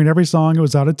in between every song it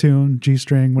was out of tune, G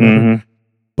string, whatever. Mm-hmm.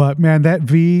 But man, that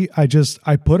V,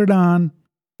 I put it on.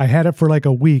 I had it for like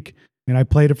a week, and I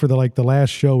played it for the last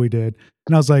show we did,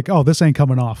 and I was like, oh, this ain't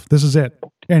coming off. This is it,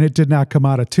 and it did not come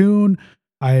out of tune.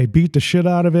 I beat the shit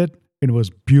out of it, and it was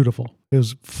beautiful. It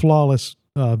was flawless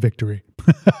victory.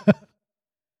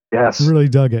 Yes. Really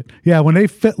dug it. Yeah, when they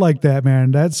fit like that,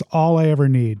 man, that's all I ever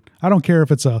need. I don't care if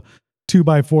it's a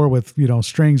 2x4 with,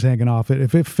 strings hanging off it.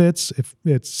 If it fits, if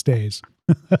it stays.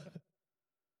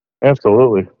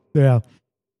 Absolutely. Yeah.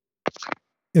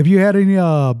 Have you had any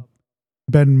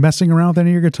been messing around with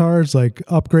any of your guitars, like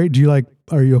upgrade?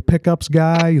 Are you a pickups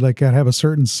guy? You gotta have a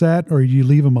certain set, or you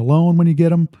leave them alone when you get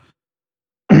them?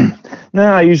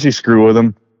 No, I usually screw with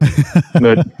them.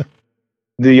 But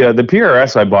the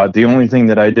PRS I bought, the only thing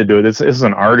that I did to it, this is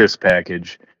an artist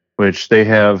package, which they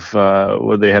have.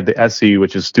 They have the SE,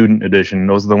 which is student edition.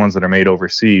 Those are the ones that are made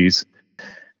overseas,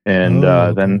 and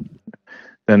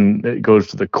then it goes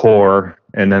to the core,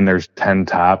 and then there's 10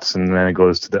 tops, and then it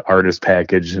goes to the artist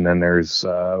package, and then there's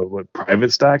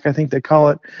private stock, I think they call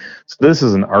it. So this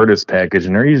is an artist package,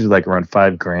 and they're usually like around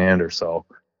 $5,000 or so,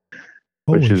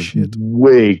 which is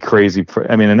way crazy.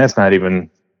 And that's not even.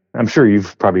 I'm sure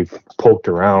you've probably poked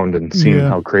around and seen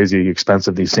how crazy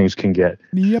expensive these things can get.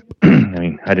 Yep.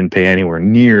 I didn't pay anywhere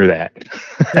near that.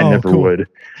 I never would.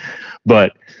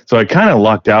 But so I kind of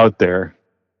lucked out there,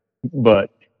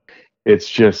 but it's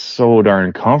just so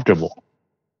darn comfortable.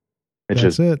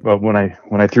 But when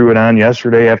I threw it on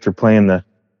yesterday after playing the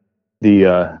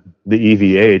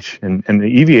EVH, and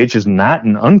the EVH is not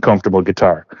an uncomfortable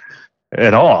guitar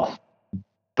at all.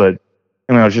 But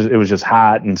it was just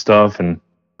hot and stuff, and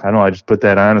I don't know, I just put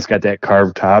that on. It's got that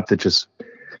carved top that just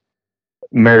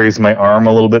marries my arm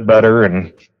a little bit better,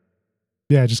 and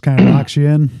it just kind of locks you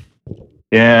in.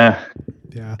 Yeah.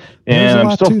 And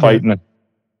I'm still fighting it.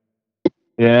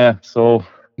 Yeah. So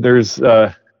there's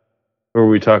where were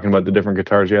we talking about the different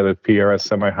guitars? Yeah, the PRS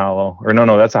semi-hollow, or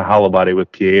no, that's a hollow body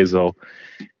with piezo,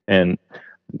 and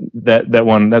that's the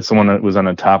one that was on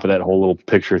the top of that whole little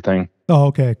picture thing. Oh,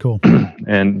 okay, cool.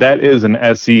 And that is an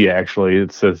SE actually.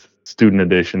 It's a student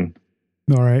edition.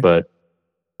 All right. But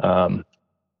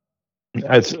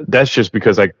that's just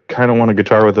because I kind of want a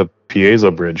guitar with a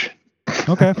piezo bridge.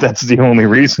 Okay. That's the only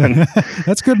reason.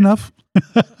 That's good enough.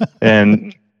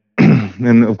 and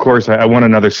of course I want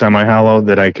another semi-hollow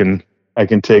that I can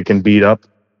take and beat up.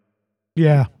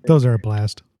 Yeah, those are a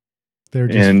blast. They're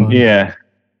just fun. Yeah.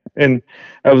 And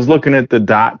I was looking at the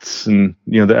dots and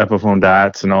the Epiphone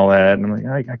dots and all that, and I'm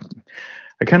like,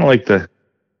 I kind of like the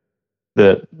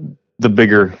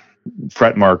bigger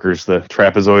fret markers, the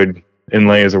trapezoid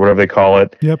inlays or whatever they call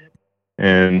it. Yep.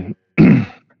 And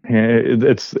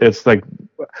it's like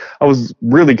I was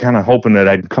really kind of hoping that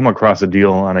I'd come across a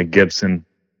deal on a Gibson,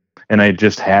 and I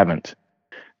just haven't.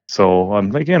 So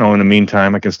I'm like, in the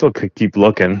meantime, I can still keep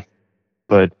looking,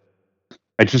 but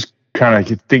I just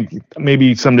kind of think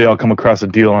maybe someday I'll come across a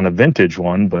deal on a vintage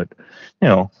one. But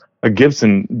a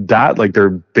Gibson dot, like their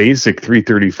basic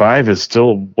 335, is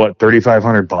still what,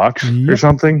 $3,500 or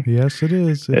something. Yes, it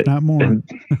is, if not more.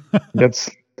 That's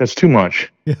too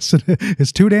much. Yes, it is.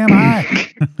 It's too damn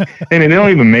high. And they don't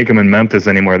even make them in Memphis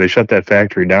anymore. They shut that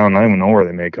factory down. I don't even know where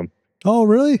they make them. Oh,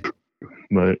 really?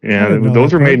 But yeah,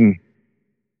 those were made in.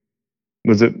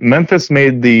 Was it Memphis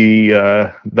made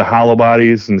the hollow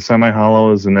bodies and the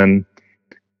semi-hollows, and then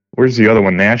where's the other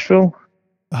one? Nashville?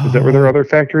 Is that where their other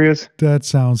factory is? That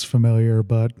sounds familiar,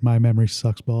 but my memory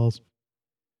sucks balls.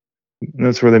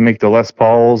 That's where they make the Les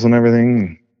Pauls and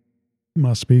everything.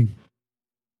 Must be.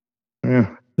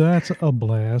 Yeah. That's a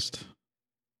blast.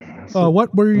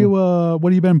 What were you? What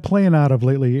have you been playing out of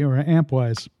lately, or amp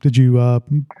wise? Did you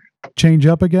change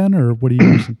up again, or what are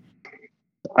you using?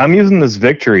 I'm using this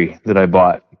Victory that I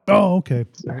bought. Oh, okay.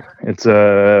 It's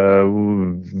a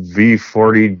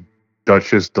V40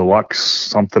 Duchess Deluxe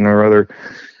something or other.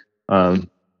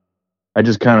 I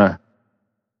just I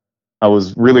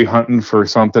was really hunting for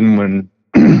something when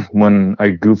when I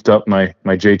goofed up my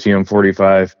JTM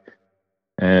 45,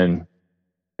 and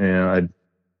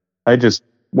I just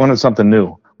wanted something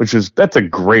new, that's a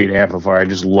great amplifier. I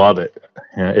just love it.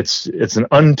 It's an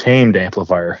untamed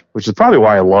amplifier, which is probably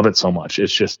why I love it so much.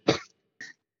 It's just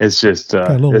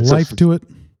Got a little life to it.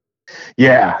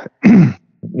 Yeah.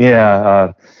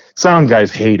 Yeah. Sound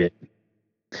guys hate it.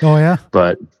 Oh yeah,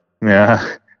 But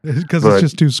yeah, because it's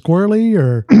just too squirrely,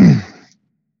 or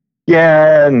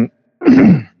yeah, and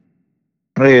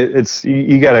it's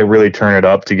you got to really turn it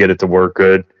up to get it to work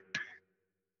good.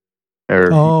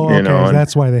 Or, okay,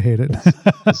 that's why they hate it.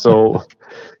 So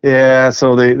yeah,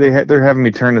 so they're having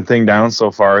me turn the thing down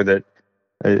so far that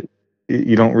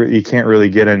you can't really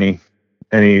get any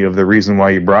of the reason why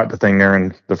you brought the thing there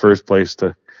in the first place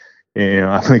to,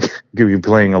 I think could be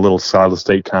playing a little solid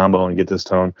state combo and get this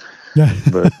tone. Yeah.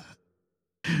 But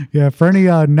yeah, for any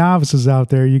novices out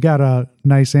there, you got a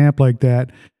nice amp like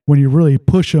that. When you really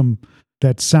push them,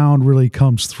 that sound really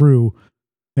comes through,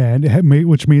 and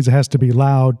which means it has to be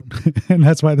loud, and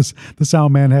that's why the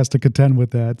sound man has to contend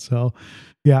with that. So,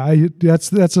 yeah,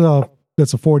 that's a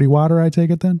 40 watter. I take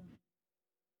it then.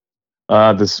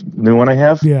 This new one I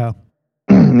have, yeah,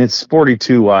 it's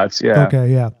 42 watts. Yeah.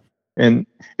 Okay. Yeah. And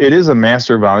it is a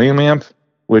master volume amp,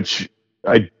 which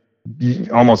I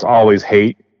almost always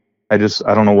hate. I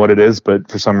don't know what it is, but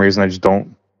for some reason I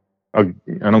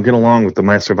don't get along with the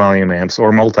master volume amps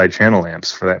or multi-channel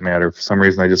amps for that matter. For some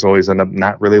reason I just always end up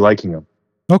not really liking them.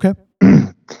 Okay.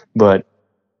 But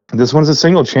this one's a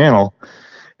single channel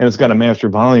and it's got a master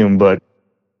volume, but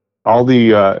all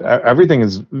the everything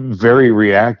is very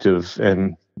reactive,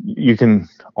 and you can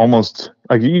almost,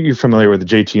 like, you're familiar with the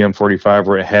JTM 45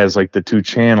 where it has like the two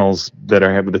channels that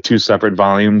have the two separate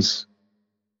volumes.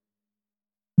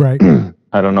 Right.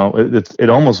 I don't know. It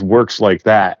almost works like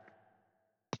that.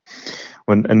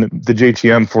 And the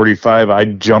JTM 45, I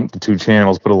jumped the two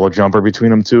channels, put a little jumper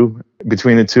between the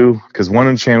two, because one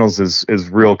of the channels is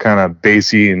real kind of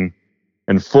bassy and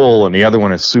full, and the other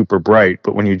one is super bright.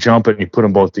 But when you jump it and you put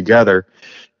them both together,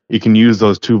 you can use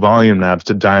those two volume knobs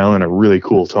to dial in a really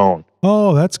cool tone.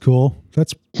 Oh, that's cool. You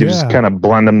just kind of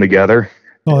blend them together.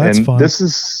 Oh, that's fun. This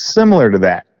is similar to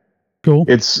that. Cool.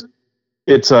 It's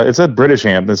a British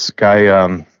amp. This guy, I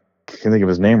can't think of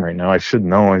his name right now. I should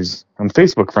know. I'm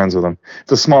Facebook friends with him.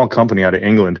 It's a small company out of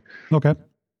England. Okay.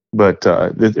 But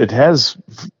it has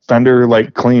Fender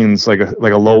like cleans, like a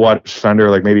low wattage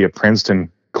Fender, like maybe a Princeton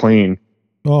clean.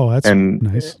 Oh, that's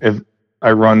nice. If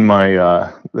I run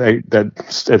my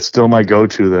it's still my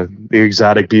go-to, the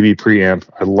Exotic BB preamp.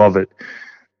 I love it.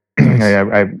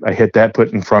 Nice. I hit that,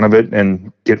 put in front of it,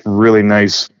 and get really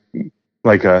nice,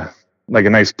 like a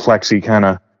nice plexi kind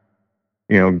of,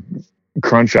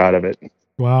 crunch out of it.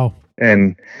 Wow.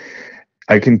 And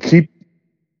I can keep,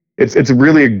 it's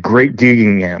really a great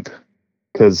gigging amp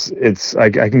because I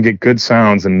can get good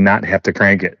sounds and not have to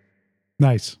crank it.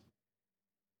 Nice.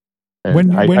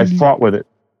 And I fought with it.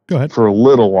 Go ahead. For a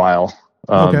little while.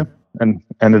 Okay. And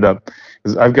ended up,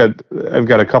 because I've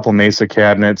got a couple Mesa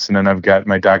cabinets, and then I've got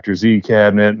my Dr. Z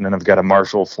cabinet, and then I've got a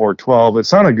Marshall 412. It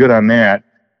sounded good on that,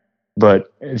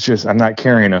 but it's just, I'm not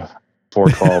carrying a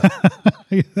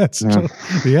 412. That's true.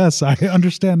 Yes, I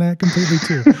understand that completely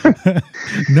too.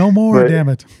 No more, damn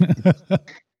it.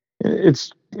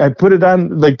 I put it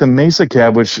on like the Mesa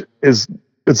cab, which it's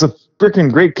a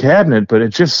freaking great cabinet, but it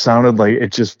just sounded like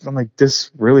I'm like,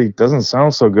 this really doesn't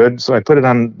sound so good. So I put it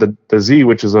on the Z,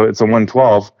 which is it's a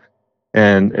 112,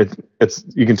 and it's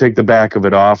you can take the back of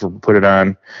it off or put it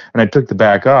on. And I took the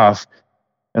back off,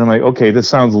 and I'm like, okay, this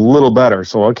sounds a little better.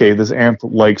 So okay, this amp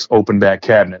likes open back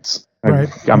cabinets. Right.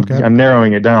 I'm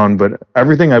narrowing it down, but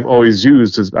everything I've always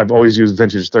used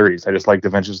vintage 30s. I just like the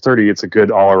vintage 30. It's a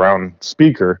good all around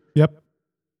speaker. Yep.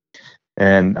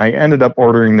 And I ended up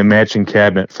ordering the matching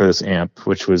cabinet for this amp,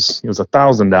 which was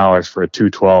 $1,000 for a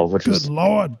 212, which is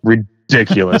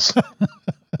ridiculous.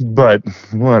 But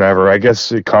whatever. I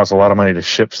guess it costs a lot of money to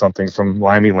ship something from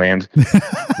Limey Land.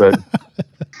 But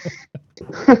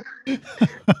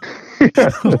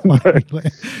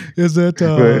is it?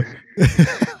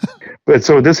 But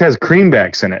so this has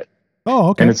creambacks in it. Oh,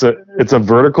 okay. And it's a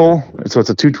vertical, so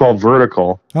it's a 212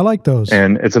 vertical. I like those.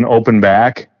 And it's an open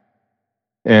back.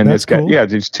 And That's it's got cool.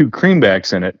 there's two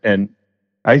creambacks in it, and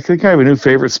I think I have a new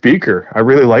favorite speaker. I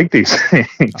really like these things.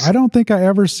 I don't think I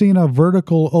ever seen a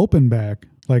vertical open back,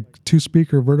 like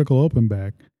 2-speaker vertical open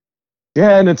back.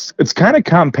 Yeah, and it's kind of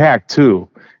compact too.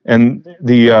 And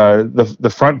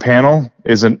the front panel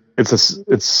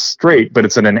it's straight, but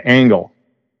it's at an angle.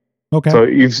 Okay. So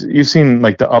you've seen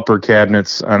like the upper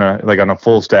cabinets on a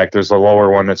full stack. There's a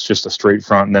lower one that's just a straight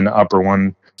front, and then the upper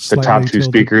one, the top Slightly two tilted.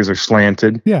 speakers are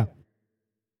slanted. Yeah.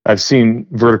 I've seen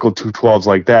vertical 212s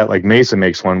like that. Like Mesa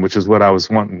makes one, which is what I was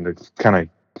wanting to kind of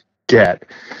get.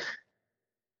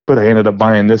 But I ended up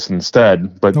buying this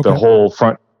instead. But Okay. the whole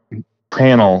front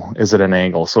panel is at an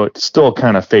angle, so it still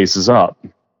kind of faces up.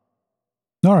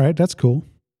 All right. That's cool.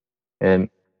 And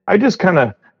I just kind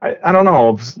of, I don't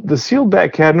know, the sealed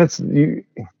back cabinets, you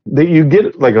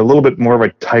get like a little bit more of a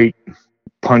tight,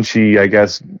 punchy, I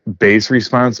guess, bass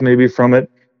response maybe from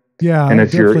it. Yeah. And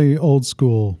if you're- definitely old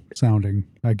school sounding,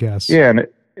 I guess. Yeah, and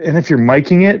if you're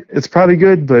miking it, it's probably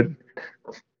good, but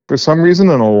for some reason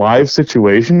in a live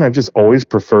situation, I've just always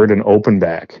preferred an open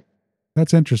back.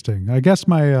 That's interesting. I guess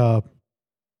my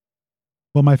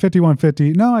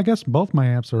 5150, no, I guess both my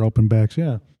amps are open backs.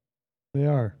 Yeah, they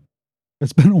are.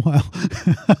 It's been a while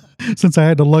since I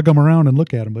had to lug them around and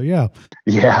look at them. But yeah,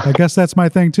 Yeah. I guess that's my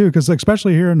thing too. Because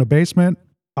especially here in the basement,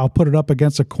 I'll put it up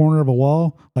against a corner of a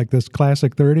wall, like this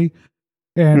classic 30.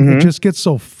 And it Mhm. just gets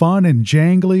so fun and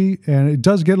jangly. And it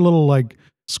does get a little like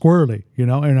squirrely, you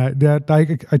know? And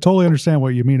I totally understand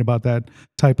what you mean about that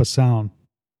type of sound.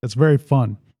 It's very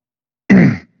fun.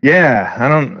 Yeah, I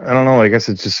don't know. I guess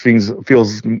it just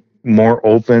feels more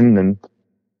open and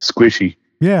squishy.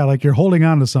 Yeah, like you're holding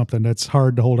on to something that's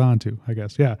hard to hold on to, I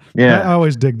guess. Yeah. Yeah. I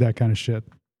always dig that kind of shit.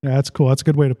 Yeah, that's cool. That's a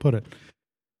good way to put it.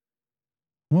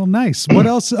 Well, nice. What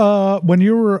else? When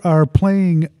you are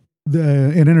playing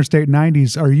in Interstate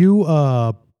 90s, are you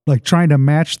like trying to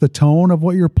match the tone of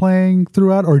what you're playing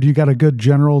throughout, or do you got a good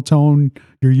general tone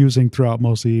you're using throughout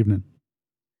most of the evening?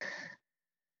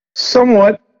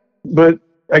 Somewhat, but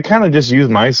I kind of just use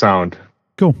my sound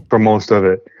Cool. for most of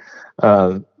it.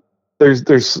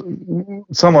 There's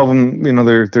some of them, you know,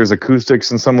 there's acoustics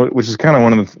and some, which is kind of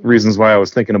one of the reasons why I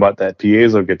was thinking about that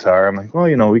piezo guitar. I'm like, well,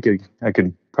 you know, I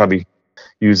could probably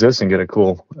use this and get a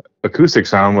cool acoustic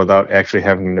sound without actually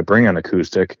having to bring an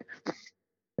acoustic.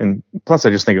 And plus, I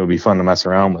just think it would be fun to mess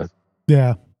around with.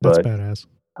 Yeah, that's But- badass.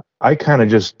 I kind of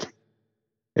just,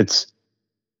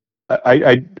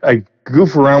 I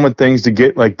goof around with things to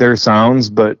get like their sounds,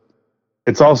 but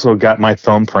it's also got my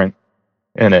thumbprint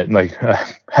in it, like a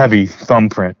heavy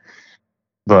thumbprint.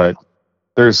 But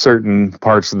there's certain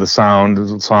parts of the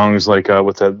songs like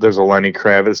there's a Lenny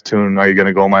Kravitz tune, "Are You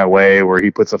Gonna Go My Way," where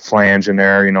he puts a flange in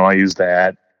there. You know, I use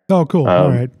that. Oh, cool. All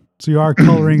right. So you are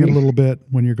coloring it a little bit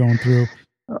when you're going through.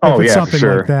 Oh If it's yeah, for something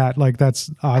sure. like that, like that's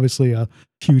obviously a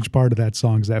huge part of that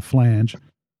song is that flange.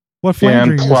 What Yeah, flange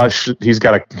are and you plus he's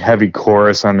got a heavy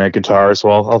chorus on that guitar, so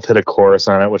I'll hit a chorus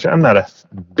on it, which I'm not a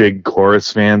big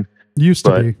chorus fan. using? Used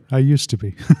to but- be. I used to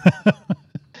be.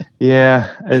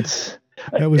 Yeah, it's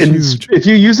That was and huge. if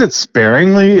you use it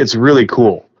sparingly, it's really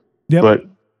cool. Yep. But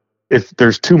if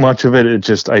there's too much of it,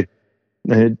 I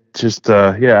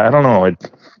don't know.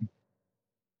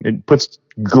 It puts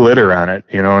glitter on it,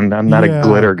 you know, and I'm not Yeah. a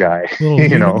glitter guy. Little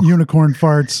you know, unicorn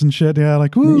farts and shit. Yeah,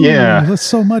 like, ooh, Yeah. that's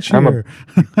so much I'm a- here.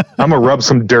 I'm a rub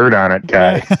some dirt on it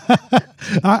guy.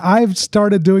 I've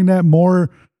started doing that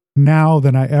more now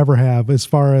than I ever have, as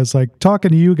far as like talking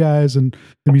to you guys and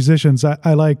the musicians.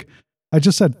 I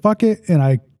just said, fuck it. And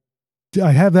I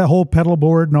have that whole pedal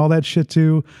board and all that shit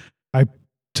too. I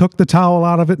took the towel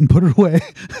out of it and put it away.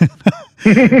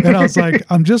 And I was like,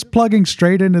 I'm just plugging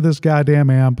straight into this goddamn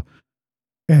amp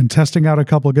and testing out a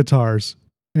couple of guitars.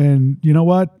 And you know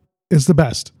what? It's the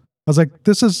best. I was like,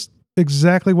 this is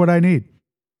exactly what I need.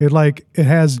 It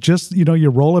has just, you know, you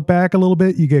roll it back a little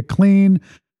bit, you get clean,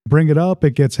 bring it up,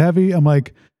 it gets heavy. I'm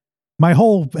like, my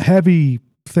whole heavy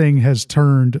thing has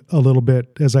turned a little bit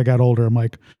as I got older. I'm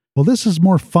like, well, this is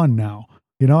more fun now.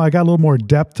 You know, I got a little more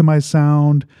depth to my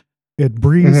sound. It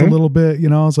breathes a Mhm. little bit, you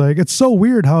know. It's like, it's so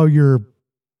weird how your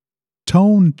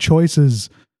tone choices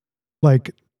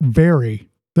like vary.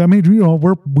 I mean, you know,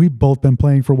 we've both been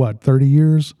playing for what, 30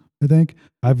 years, I think.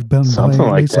 I've been Something playing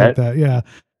at like least like that. that. Yeah.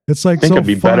 It's like I think so I'd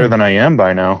be fun. better than I am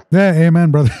by now. Yeah,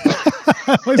 amen, brother.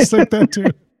 I always think that too.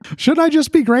 Should I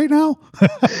just be great now?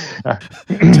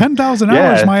 10,000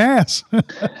 hours, Yeah. my ass.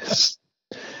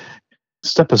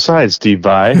 Step aside, Steve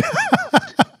Vai.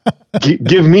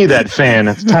 Give me that fan.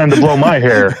 It's time to blow my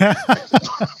hair.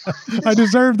 I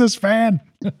deserve this fan.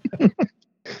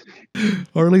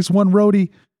 Or at least one roadie.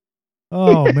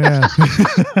 Oh, man.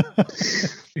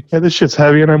 Yeah, this shit's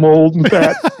heavy and I'm old and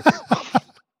fat.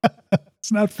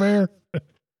 It's not fair.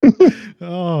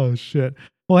 Oh shit.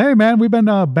 Well, hey man, we've been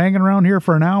banging around here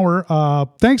for an hour.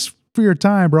 Thanks for your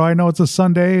time, bro. I know it's a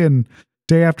Sunday and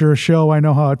day after a show. I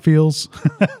know how it feels.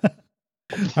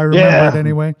 I remember Yeah. it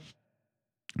anyway.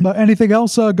 But anything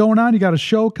else going on? You got a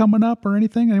show coming up or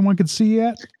anything? Anyone can see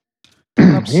yet?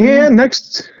 Coming up soon? Yeah,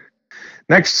 next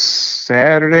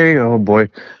Saturday. Oh boy,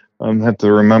 have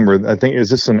to remember. I think, is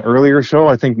this an earlier show?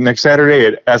 I think next Saturday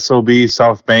at SOB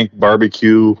South Bank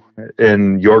Barbecue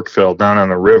in Yorkville, down on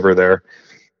the river there.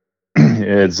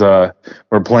 It's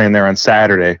we're playing there on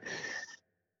Saturday.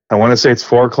 I want to say it's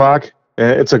 4:00.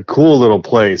 It's a cool little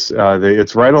place.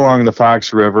 It's right along the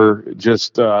Fox River,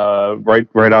 just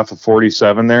right off of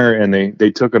 47 there, and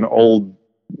they took an old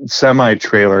semi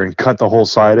trailer and cut the whole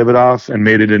side of it off and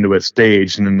made it into a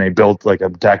stage, and then they built like a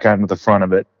deck onto the front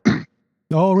of it.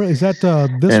 Oh, really? Is that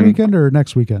this And- weekend or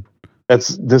next weekend?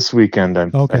 That's this weekend,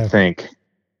 Okay. I think.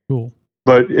 Cool.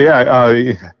 But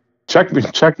yeah,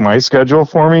 check my schedule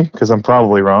for me because I'm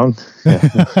probably wrong. Yeah,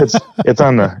 it's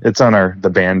on the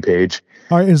band page.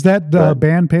 All right, is that the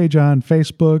band page on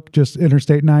Facebook, just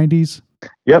Interstate 90s?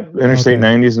 Yep, Interstate Okay.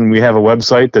 90s, and we have a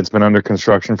website that's been under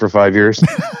construction for 5 years.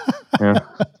 Yeah.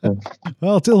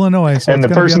 Well, it's Illinois. So And it's the gonna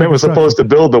be person under that was supposed to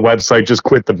build the website just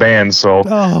quit the band, so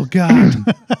Oh, God.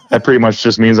 that pretty much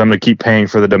just means I'm going to keep paying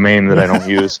for the domain that I don't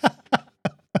use.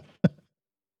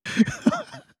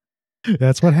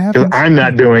 That's what 'Cause happens. I'm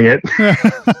not doing it.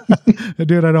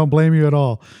 Dude, I don't blame you at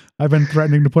all. I've been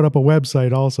threatening to put up a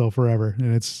website also forever.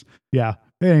 And it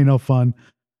ain't no fun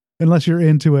unless you're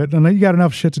into it. And you got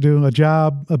enough shit to do, a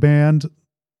job, a band,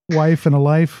 wife, and a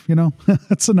life,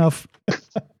 that's enough.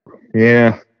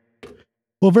 Yeah.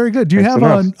 Well, very good. Do you That's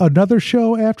have enough. another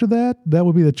show after that? That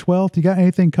will be the 12th. You got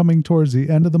anything coming towards the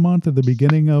end of the month or the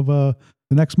beginning of the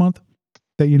next month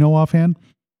that you know offhand?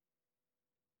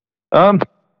 Let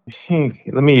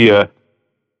me if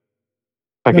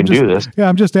I can do this. Yeah,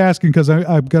 I'm just asking because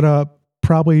I'm going to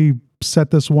probably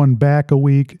set this one back a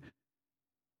week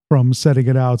from setting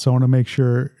it out. So I want to make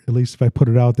sure, at least if I put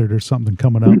it out there, there's something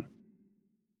coming up.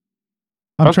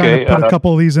 I'm trying Okay, to put a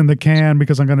couple of these in the can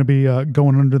because I'm going to be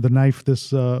going under the knife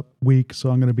this week. So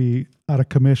I'm going to be out of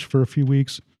commish for a few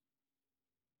weeks.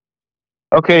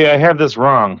 Okay, I have this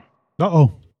wrong.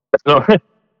 Uh-oh. So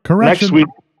Correction. next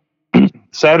week,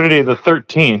 Saturday the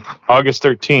 13th, August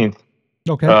 13th,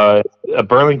 Okay. a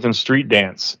Burlington street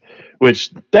dance,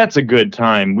 which that's a good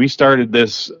time. We started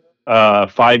this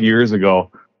 5 years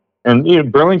ago.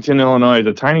 And Burlington, Illinois is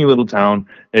a tiny little town.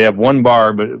 They have one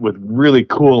bar, but with really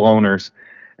cool owners.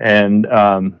 And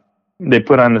they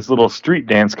put on this little street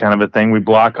dance kind of a thing. We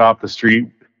block off the street,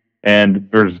 and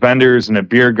there's vendors and a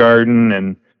beer garden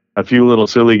and a few little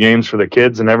silly games for the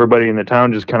kids. And everybody in the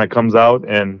town just kind of comes out,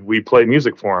 and we play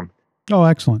music for them. Oh,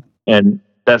 excellent. And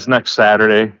that's next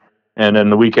Saturday. And then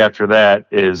the week after that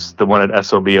is the one at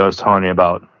SOB I was telling you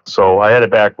about. So I had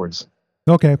it backwards.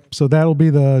 Okay. So that'll be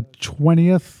the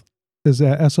 20th. Is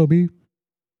that SOB?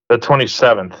 The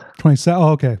 27th. 27. Oh,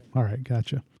 okay. All right.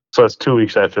 Gotcha. So it's 2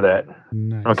 weeks after that.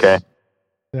 Nice. Okay.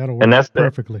 That'll work And that's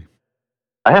perfectly.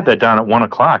 I have that down at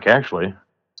 1:00 actually.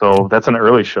 So that's an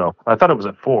early show. I thought it was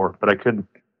at 4, but I could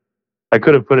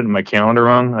have put it in my calendar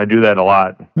wrong. I do that a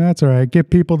lot. That's all right. Get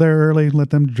people there early. Let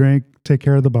them drink. Take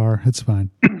care of the bar. It's fine.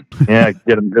 Yeah,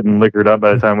 get them good and liquored up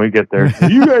by the time we get there.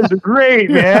 You guys are great,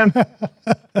 man.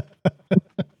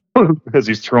 Because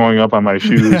he's throwing up on my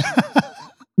shoes.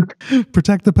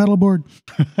 Protect the pedal board.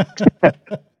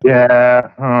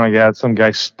 Yeah. Oh my God. Some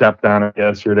guy stepped on it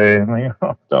yesterday. I'm like,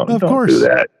 oh, don't course. do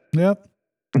that. Yep.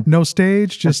 No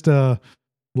stage, just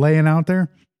laying out there.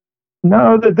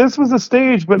 No, this was a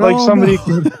stage, but like Oh, somebody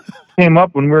no. came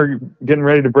up when we were getting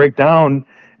ready to break down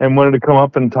and wanted to come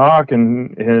up and talk,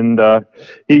 and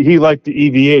he liked the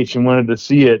EVH and wanted to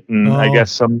see it, and I Oh.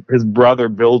 guess his brother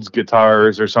builds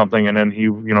guitars or something, and then he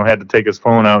had to take his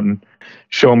phone out and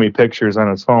show me pictures on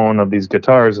his phone of these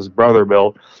guitars his brother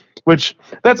built, which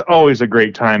that's always a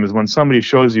great time is when somebody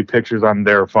shows you pictures on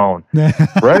their phone,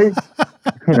 right?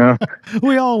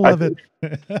 We all love it.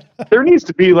 There needs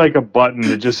to be like a button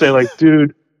to just say like,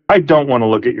 dude, I don't want to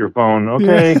look at your phone.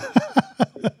 Okay.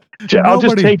 I'll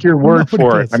just Nobody- take your word nobody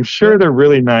for does. it. I'm sure they're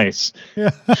really nice,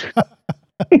 Yeah.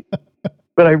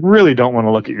 but I really don't want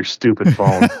to look at your stupid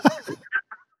phone.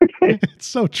 It's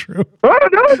so true. Oh,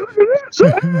 no, look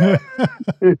at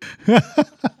this.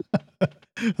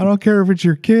 I don't care if it's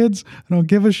your kids. I don't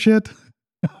give a shit.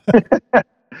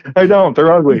 I don't.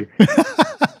 They're ugly.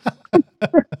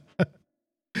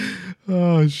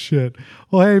 Oh, shit.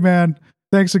 Well, hey, man.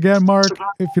 Thanks again, Mark.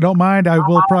 If you don't mind, I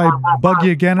will probably bug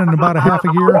you again in about a half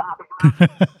a year.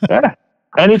 Yeah.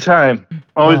 Anytime.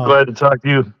 Always Oh. glad to talk to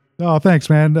you. Oh, thanks,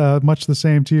 man. Much the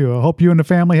same to you. I hope you and the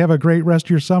family have a great rest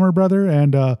of your summer, brother,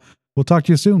 and we'll talk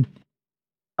to you soon.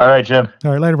 All right, Jim.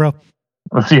 All right, later, bro.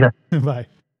 We'll see you. Bye.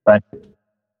 Bye.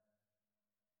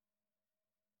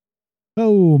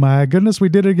 Oh my goodness, we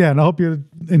did it again. I hope you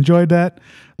enjoyed that.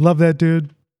 Love that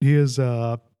dude. He is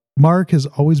Mark has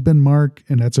always been Mark,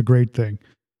 and that's a great thing.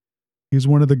 He's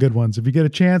one of the good ones. If you get a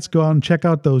chance, go out and check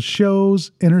out those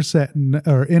shows, Interstate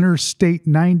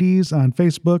 90s on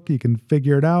Facebook. You can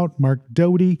figure it out. Mark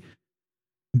Doty,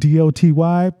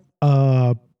 D-O-T-Y.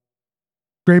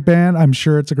 Great band. I'm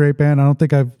sure it's a great band. I don't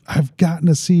think I've gotten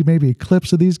to see maybe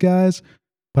clips of these guys,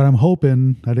 but I'm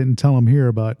hoping, I didn't tell them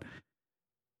here, but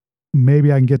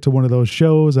maybe I can get to one of those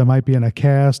shows. I might be in a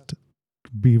cast.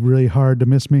 Be really hard to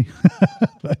miss me.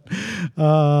 But,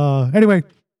 anyway,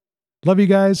 love you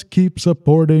guys. Keep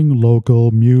supporting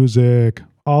local music,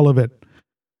 all of it,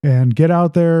 and get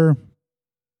out there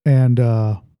and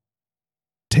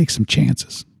take some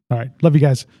chances. All right. Love you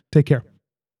guys. Take care.